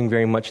like we're doing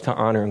very much to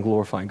honor and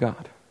glorify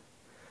God.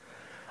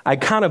 I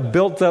kind of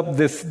built up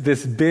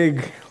this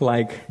big,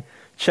 like,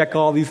 check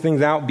all these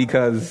things out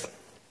because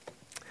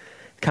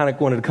I kind of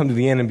wanted to come to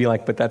the end and be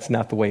like, but that's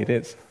not the way it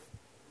is.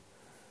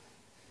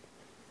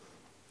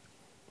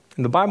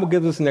 And the Bible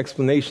gives us an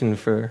explanation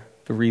for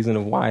the reason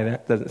of why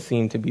that doesn't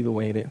seem to be the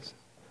way it is.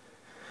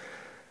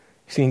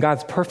 You see, in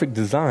God's perfect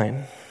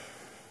design,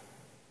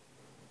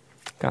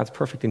 God's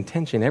perfect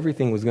intention,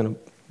 everything was going to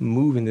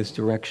move in this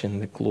direction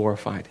that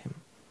glorified him.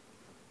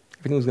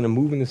 Everything was going to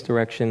move in this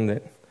direction,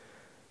 that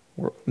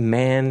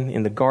man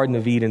in the Garden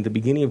of Eden, the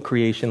beginning of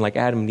creation, like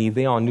Adam and Eve,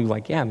 they all knew,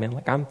 like, yeah, man,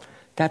 like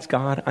that's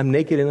God. I'm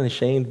naked and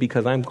unashamed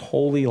because I'm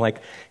wholly like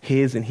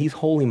his and he's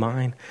wholly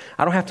mine.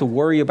 I don't have to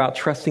worry about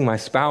trusting my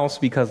spouse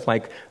because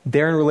like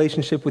they're in a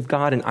relationship with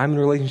God and I'm in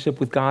a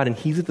relationship with God and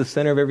he's at the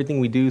center of everything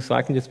we do. So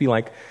I can just be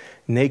like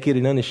naked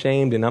and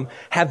unashamed and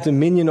have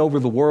dominion over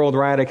the world,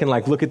 right? I can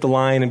like look at the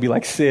lion and be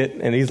like, sit.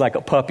 And he's like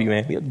a puppy,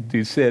 man. The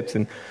dude sits.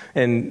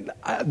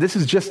 This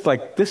is just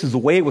like, this is the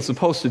way it was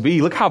supposed to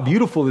be. Look how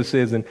beautiful this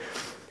is. And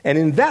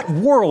in that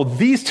world,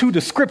 these two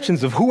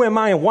descriptions of who am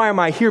I and why am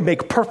I here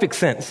make perfect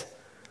sense.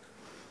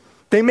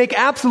 They make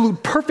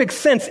absolute perfect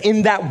sense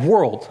in that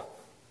world.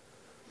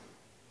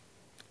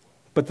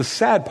 But the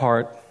sad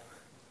part,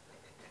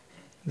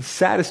 the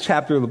saddest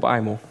chapter of the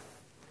Bible,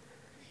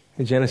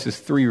 in Genesis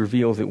 3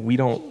 reveals that we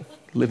don't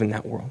live in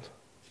that world.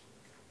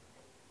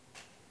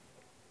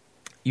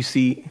 You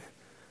see,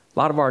 a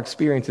lot of our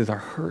experiences are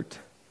hurt.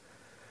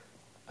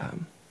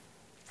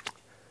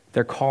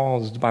 They're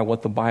caused by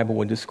what the Bible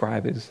would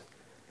describe as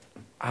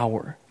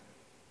our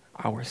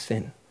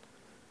sin.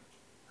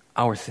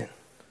 Our sin.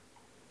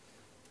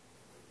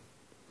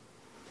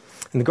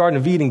 And the Garden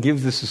of Eden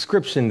gives this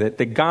description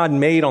that God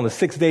made on the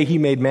sixth day. He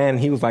made man, and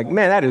he was like,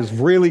 man, that is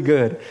really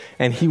good.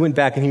 And he went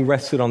back and he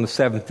rested on the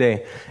seventh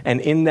day.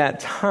 And in that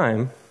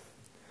time,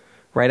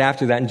 right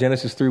after that, in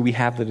Genesis 3, we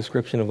have the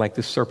description of like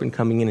this serpent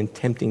coming in and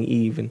tempting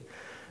Eve. And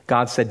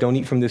God said, don't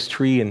eat from this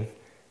tree. And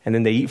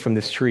then they eat from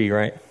this tree,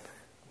 right?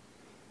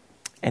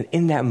 And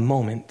in that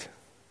moment,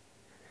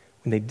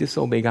 when they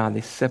disobey God,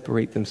 they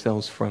separate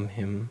themselves from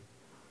him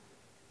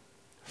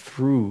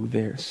through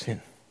their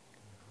sin.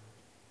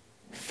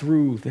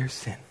 Through their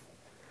sin.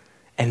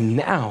 And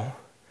now,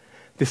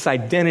 this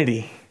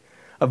identity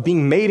of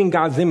being made in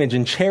God's image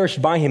and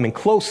cherished by him and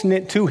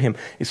close-knit to him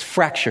is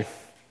fractured.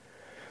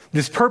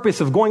 This purpose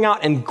of going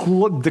out and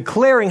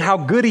declaring how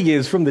good he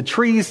is, from the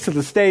trees to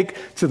the stake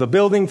to the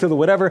building to the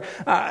whatever,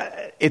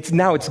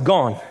 it's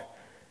gone.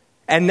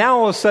 And now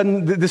all of a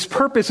sudden, this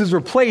purpose is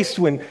replaced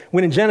when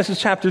in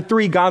Genesis chapter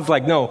 3, God's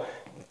like, no,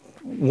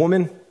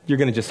 woman, you're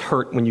going to just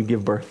hurt when you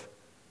give birth.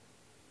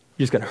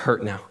 You're just going to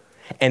hurt now.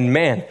 And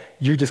man,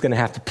 you're just going to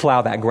have to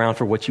plow that ground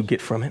for what you get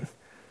from it.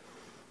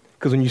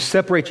 Because when you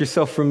separate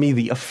yourself from me,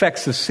 the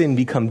effects of sin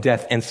become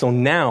death. And so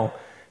now,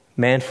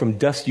 man, from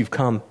dust you've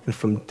come, and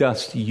from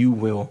dust you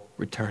will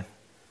return.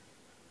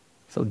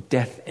 So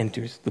death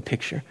enters the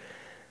picture.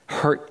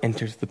 Hurt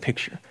enters the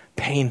picture.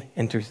 Pain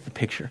enters the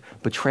picture.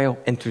 Betrayal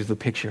enters the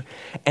picture.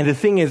 And the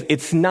thing is,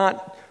 it's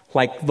not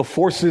like the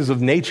forces of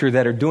nature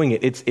that are doing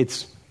it.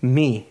 It's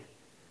me.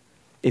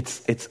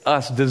 It's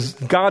us.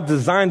 God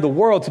designed the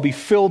world to be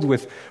filled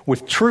with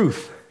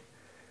truth.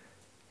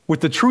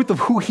 With the truth of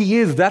who he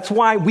is. That's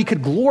why we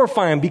could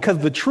glorify him, because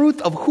the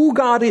truth of who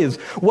God is,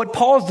 what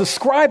Paul's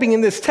describing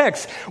in this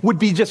text, would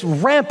be just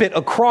rampant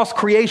across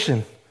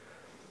creation.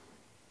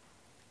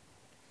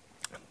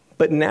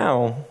 But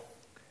now,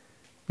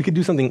 we could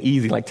do something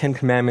easy, like 10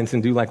 Commandments,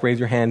 and do like raise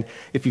your hand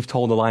if you've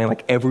told a lie, and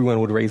like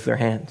everyone would raise their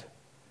hand.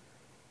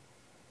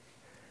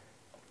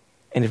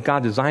 And if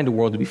God designed a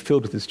world to be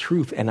filled with his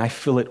truth, and I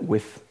fill it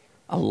with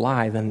a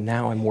lie, then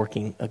now I'm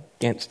working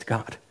against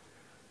God.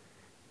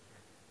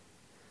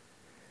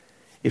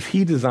 If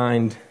he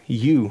designed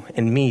you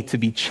and me to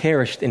be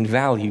cherished and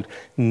valued,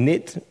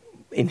 knit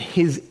in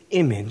his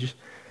image,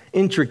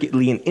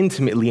 intricately and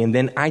intimately, and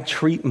then I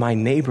treat my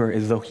neighbor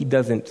as though he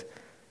doesn't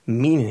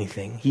mean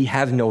anything, he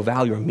has no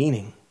value or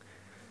meaning,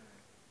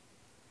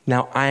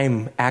 now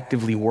I'm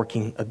actively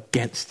working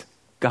against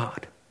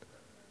God.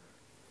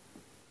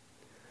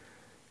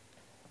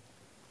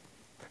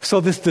 So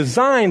this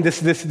design, this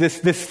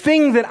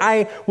thing that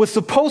I was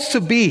supposed to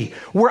be,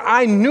 where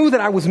I knew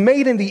that I was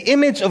made in the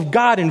image of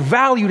God and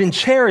valued and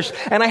cherished,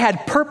 and I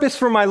had purpose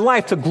for my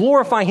life to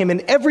glorify him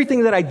in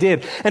everything that I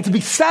did and to be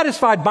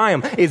satisfied by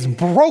him, is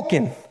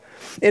broken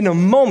in a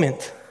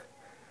moment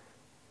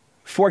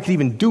before I could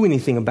even do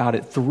anything about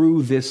it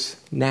through this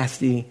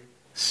nasty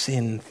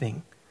sin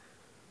thing.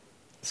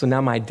 So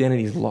now my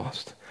identity is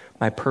lost.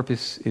 My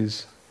purpose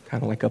is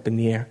kind of like up in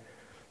the air.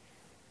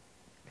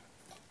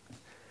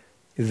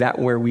 Is that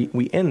where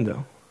we end,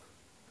 though?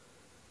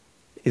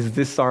 Is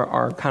this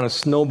our kind of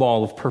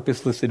snowball of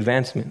purposeless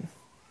advancement?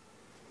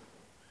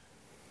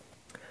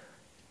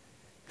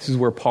 This is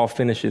where Paul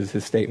finishes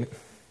his statement.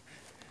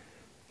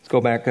 Let's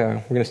go back.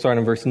 We're going to start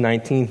in verse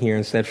 19 here,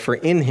 and said, "For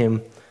in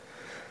him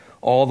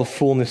all the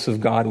fullness of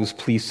God was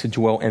pleased to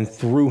dwell, and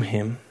through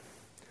him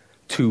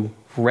to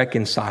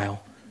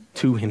reconcile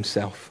to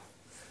himself."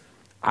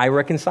 I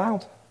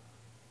reconciled?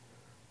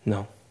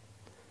 No.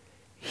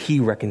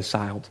 He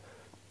reconciled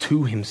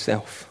to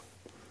himself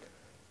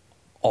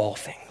all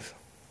things,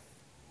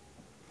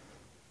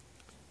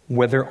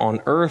 whether on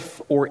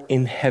earth or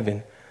in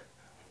heaven,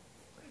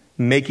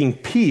 making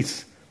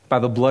peace by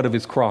the blood of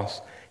his cross.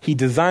 He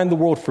designed the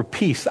world for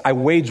peace. I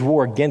wage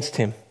war against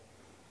him.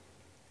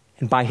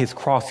 And by his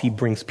cross, he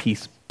brings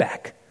peace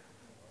back.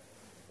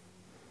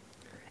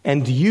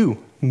 And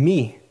you,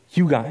 me,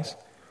 you guys,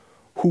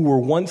 who were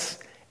once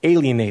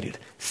alienated,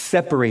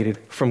 separated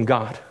from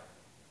God.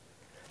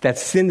 That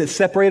sin that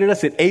separated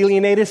us, it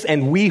alienated us,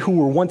 and we who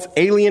were once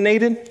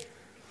alienated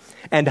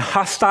and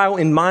hostile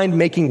in mind,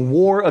 making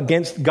war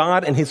against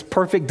God and his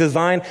perfect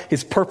design,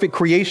 his perfect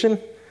creation,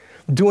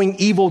 doing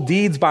evil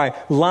deeds by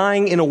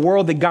lying in a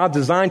world that God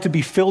designed to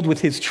be filled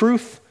with his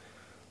truth,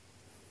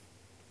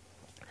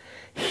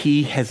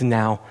 he has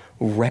now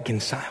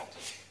reconciled.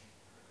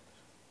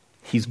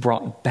 He's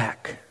brought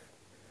back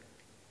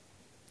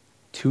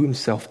to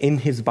himself in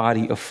his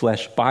body of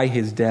flesh by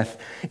his death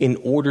in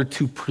order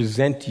to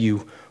present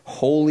you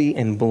holy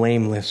and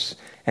blameless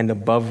and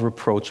above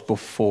reproach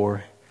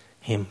before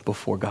him,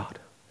 before God.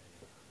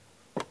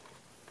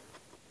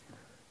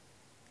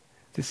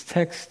 This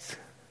text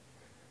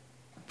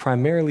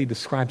primarily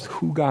describes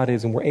who God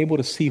is, and we're able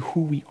to see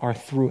who we are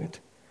through it.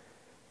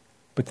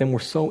 But then we're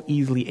so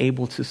easily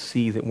able to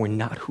see that we're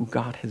not who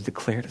God has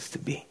declared us to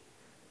be.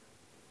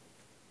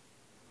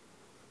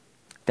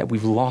 That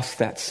we've lost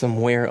that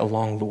somewhere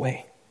along the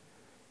way.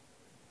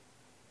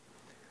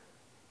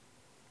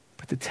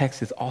 But the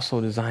text is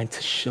also designed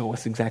to show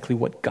us exactly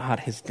what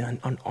God has done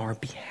on our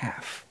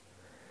behalf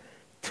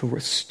to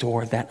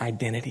restore that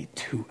identity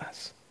to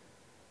us.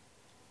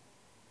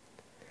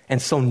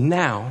 And so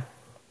now,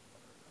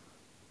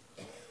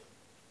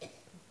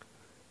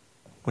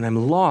 when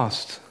I'm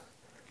lost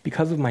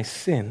because of my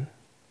sin,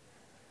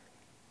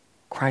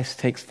 Christ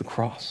takes the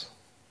cross.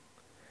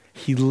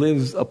 He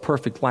lives a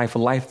perfect life, a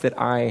life that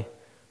I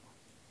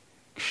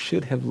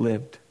should have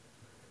lived.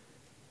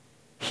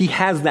 He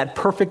has that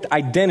perfect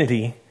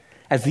identity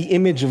as the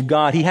image of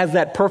God. He has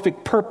that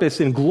perfect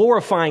purpose in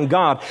glorifying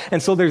God.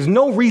 And so there's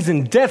no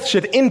reason death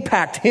should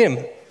impact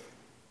him.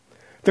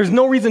 There's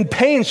no reason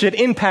pain should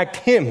impact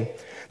him.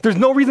 There's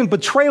no reason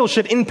betrayal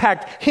should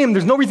impact him.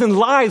 There's no reason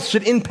lies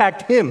should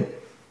impact him.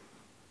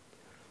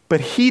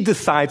 But he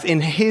decides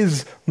in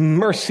his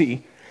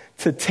mercy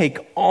to take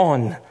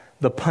on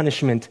the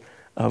punishment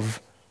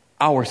of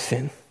our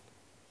sin.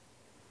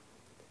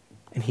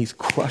 And he's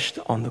crushed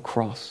on the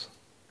cross.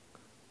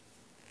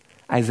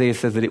 Isaiah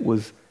says that it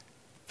was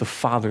the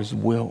Father's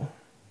will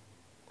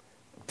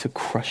to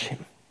crush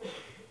him,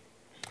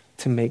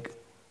 to make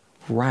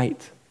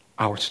right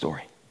our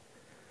story,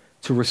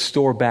 to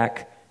restore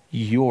back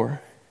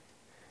your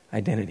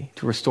identity,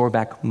 to restore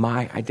back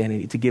my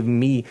identity, to give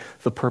me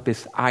the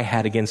purpose I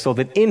had again, so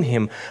that in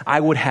him I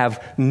would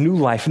have new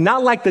life.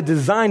 Not like the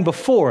design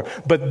before,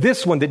 but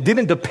this one that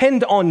didn't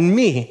depend on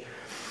me,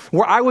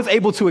 where I was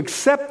able to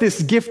accept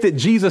this gift that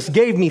Jesus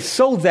gave me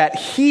so that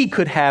he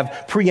could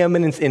have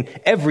preeminence in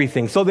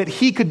everything, so that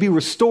he could be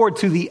restored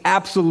to the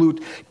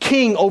absolute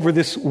king over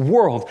this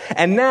world.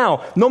 And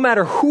now, no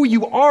matter who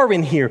you are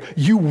in here,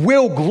 you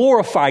will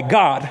glorify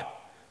God.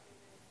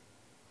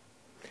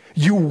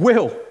 You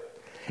will.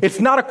 It's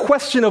not a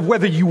question of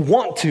whether you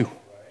want to.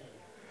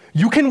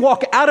 You can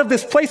walk out of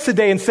this place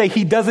today and say,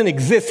 he doesn't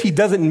exist, he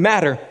doesn't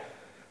matter.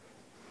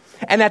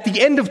 And at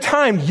the end of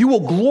time, you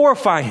will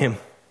glorify him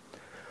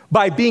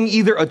by being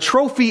either a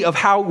trophy of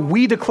how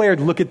we declared,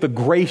 look at the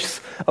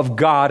grace of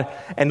God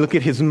and look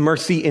at his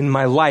mercy in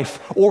my life,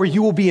 or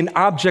you will be an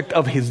object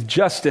of his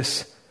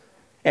justice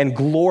and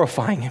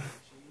glorifying him.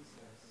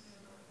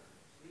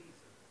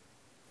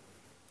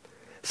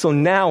 So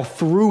now,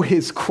 through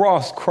his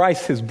cross,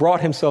 Christ has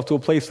brought himself to a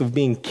place of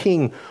being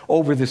king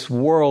over this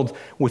world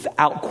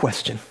without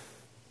question.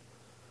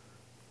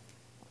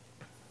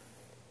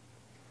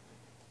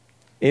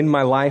 In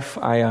my life,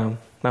 my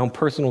own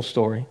personal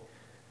story,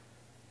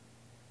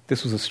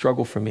 this was a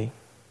struggle for me.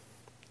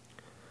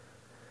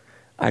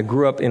 I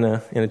grew up in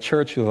a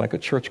church with like a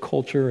church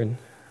culture, and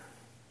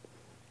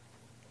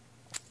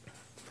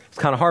it's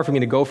kind of hard for me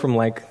to go from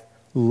like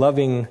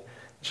loving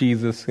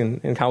Jesus,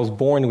 and I was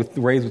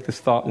raised with this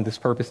thought and this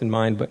purpose in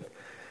mind, but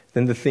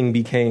then the thing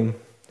became,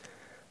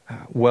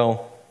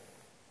 well,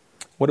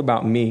 what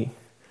about me?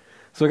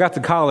 So I got to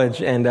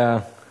college,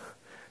 and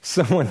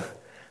someone,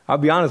 I'll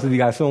be honest with you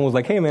guys, someone was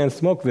like, hey man,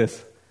 smoke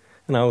this.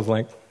 And I was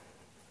like,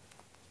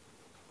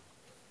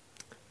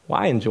 well,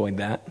 I enjoyed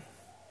that.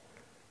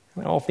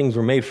 All things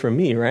were made for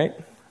me, right?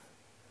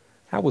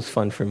 That was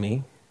fun for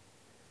me.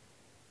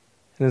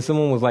 And then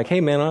someone was like,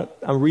 hey man,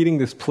 I'm reading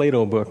this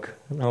Plato book.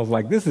 And I was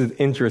like, this is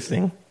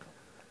interesting.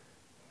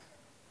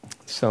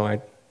 So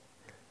I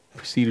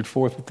proceeded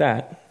forth with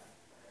that.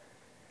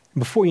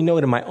 Before you know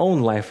it, in my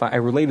own life, I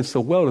related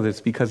so well to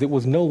this because it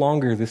was no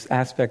longer this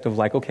aspect of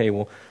like, okay,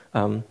 well,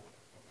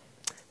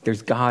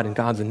 there's God and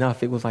God's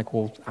enough. It was like,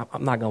 well,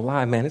 I'm not going to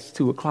lie, man, it's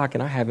 2:00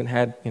 and I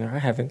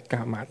haven't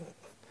got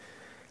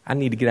I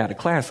need to get out of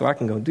class so I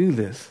can go do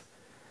this.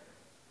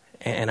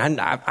 And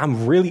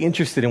I'm really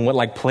interested in what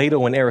like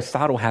Plato and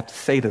Aristotle have to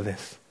say to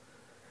this.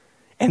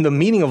 And the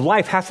meaning of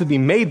life has to be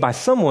made by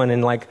someone.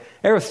 And like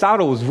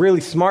Aristotle was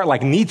really smart,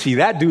 like Nietzsche.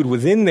 That dude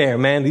was in there,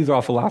 man. These are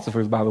all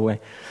philosophers, by the way.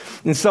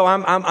 And so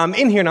I'm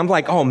in here and I'm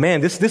like, oh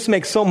man, this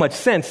makes so much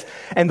sense.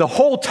 And the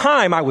whole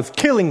time I was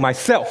killing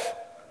myself.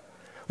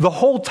 The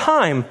whole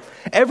time,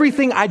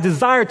 everything I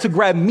desired to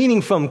grab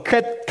meaning from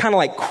kept kind of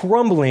like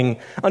crumbling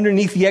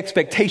underneath the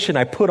expectation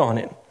I put on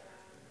it.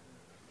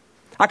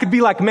 I could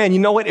be like, man, you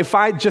know what? If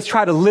I just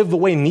try to live the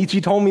way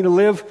Nietzsche told me to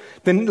live,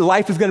 then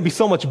life is going to be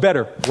so much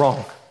better.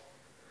 Wrong.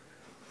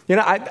 You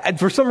know,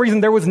 for some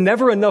reason, there was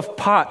never enough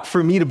pot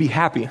for me to be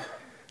happy.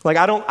 Like,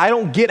 I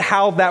don't get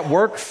how that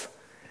works,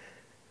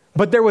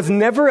 but there was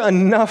never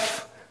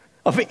enough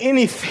of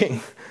anything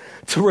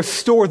to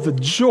restore the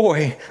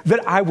joy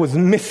that I was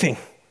missing.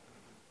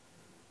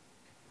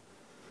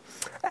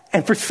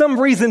 And for some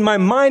reason, my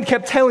mind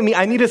kept telling me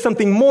I needed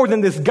something more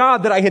than this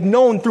God that I had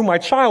known through my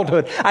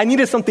childhood. I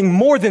needed something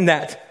more than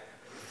that.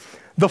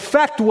 The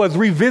fact was,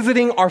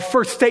 revisiting our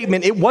first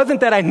statement, it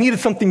wasn't that I needed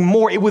something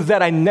more, it was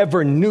that I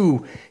never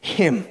knew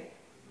him.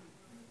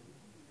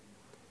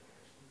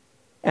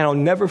 And I'll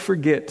never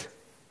forget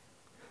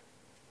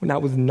when I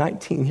was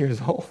 19 years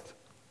old.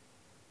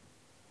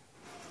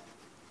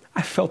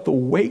 I felt the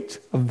weight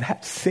of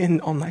that sin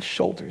on my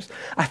shoulders.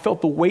 I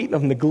felt the weight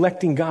of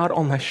neglecting God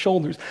on my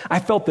shoulders. I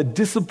felt the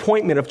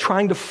disappointment of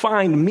trying to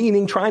find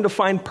meaning, trying to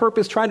find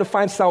purpose, trying to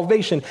find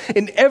salvation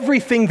in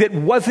everything that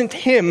wasn't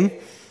him.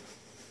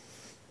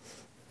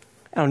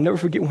 And I'll never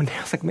forget one day,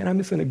 I was like, man, I'm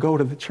just going to go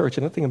to the church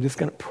and I think I'm just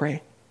going to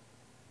pray.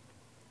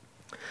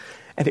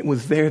 And it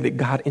was there that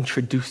God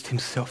introduced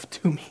himself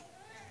to me.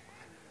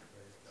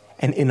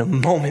 And in a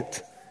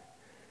moment,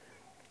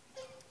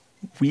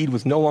 weed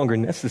was no longer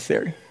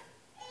necessary.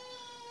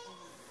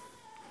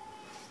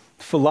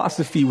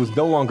 Philosophy was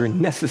no longer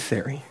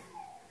necessary.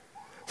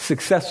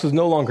 Success was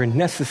no longer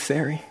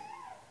necessary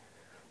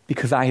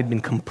because I had been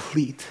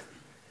complete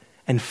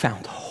and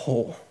found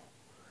whole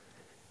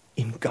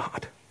in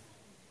God.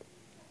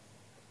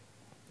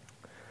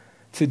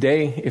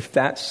 Today, if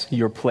that's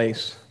your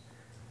place,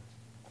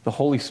 the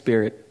Holy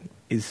Spirit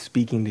is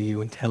speaking to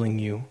you and telling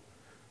you,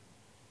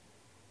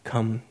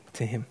 come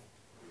to him.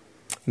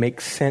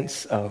 Make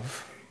sense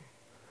of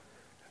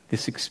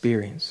this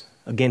experience.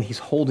 Again, he's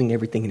holding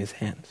everything in his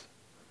hands.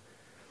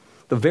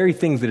 The very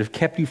things that have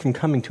kept you from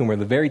coming to him are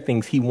the very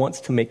things he wants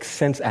to make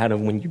sense out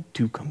of when you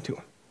do come to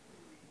him,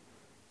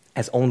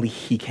 as only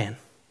he can.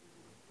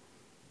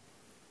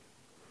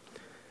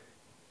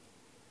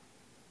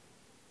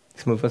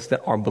 Some of us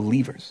that are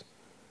believers,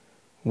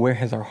 where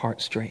has our heart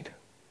strayed?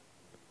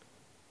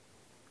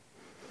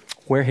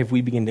 Where have we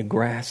begun to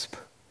grasp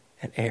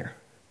at air?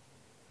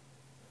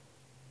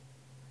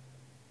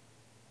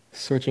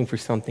 Searching for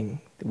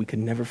something that we could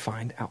never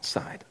find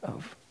outside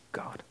of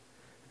God,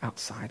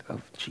 outside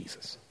of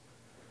Jesus.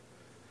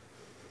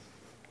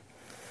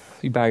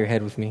 You bow your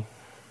head with me.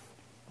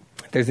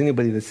 If there's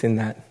anybody that's in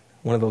that,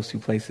 one of those two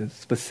places,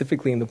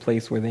 specifically in the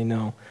place where they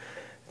know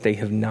they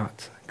have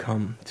not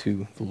come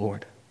to the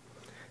Lord.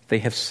 They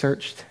have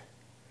searched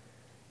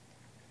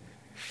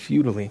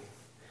futilely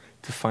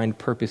to find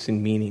purpose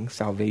and meaning,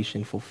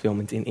 salvation,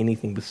 fulfillment in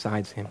anything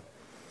besides him.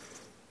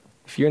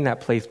 If you're in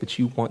that place, but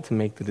you want to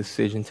make the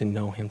decision to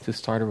know him, to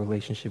start a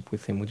relationship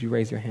with him, would you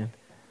raise your hand?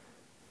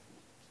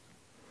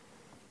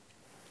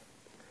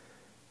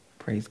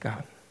 Praise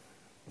God.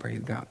 Praise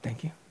God.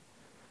 Thank you.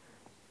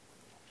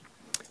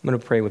 I'm going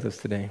to pray with us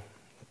today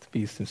to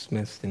be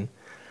dismissed and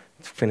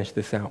to finish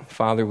this out.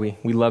 Father, we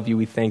love you.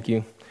 We thank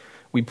you.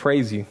 We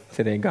praise you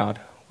today, God.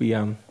 We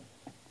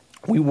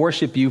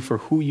worship you for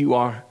who you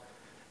are.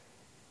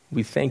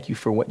 We thank you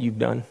for what you've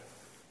done.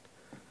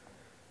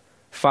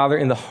 Father,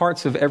 in the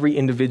hearts of every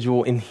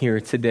individual in here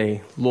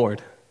today,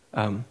 Lord,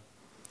 I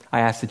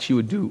ask that you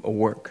would do a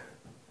work.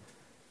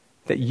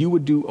 That you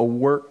would do a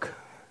work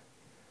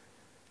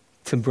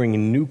to bring a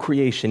new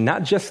creation,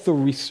 not just the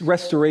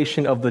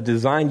restoration of the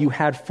design you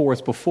had for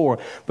us before,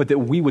 but that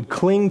we would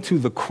cling to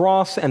the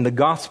cross and the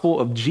gospel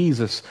of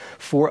Jesus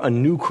for a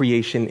new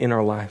creation in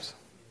our lives.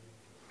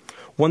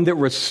 One that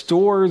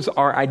restores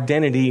our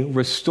identity,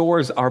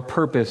 restores our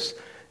purpose,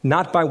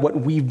 not by what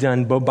we've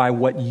done, but by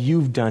what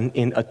you've done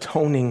in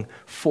atoning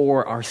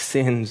for our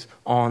sins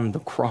on the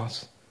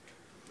cross.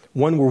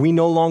 One where we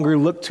no longer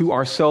look to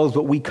ourselves,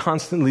 but we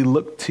constantly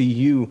look to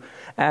you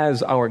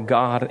as our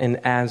God and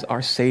as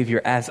our Savior,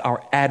 as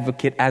our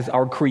advocate, as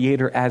our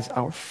Creator, as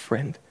our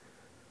friend.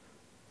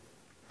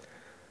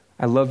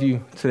 I love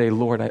you today,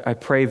 Lord. I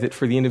pray that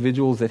for the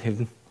individuals that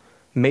have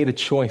made a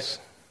choice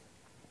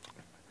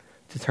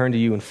to turn to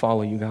you and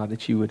follow you, God,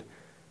 that you would,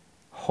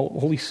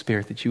 Holy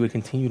Spirit, that you would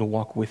continue to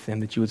walk with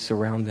them, that you would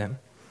surround them.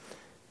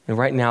 And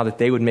right now that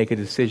they would make a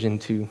decision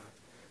to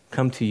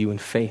come to you in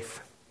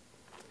faith.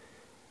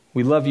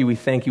 We love you. We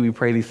thank you. We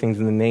pray these things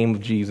in the name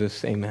of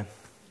Jesus. Amen.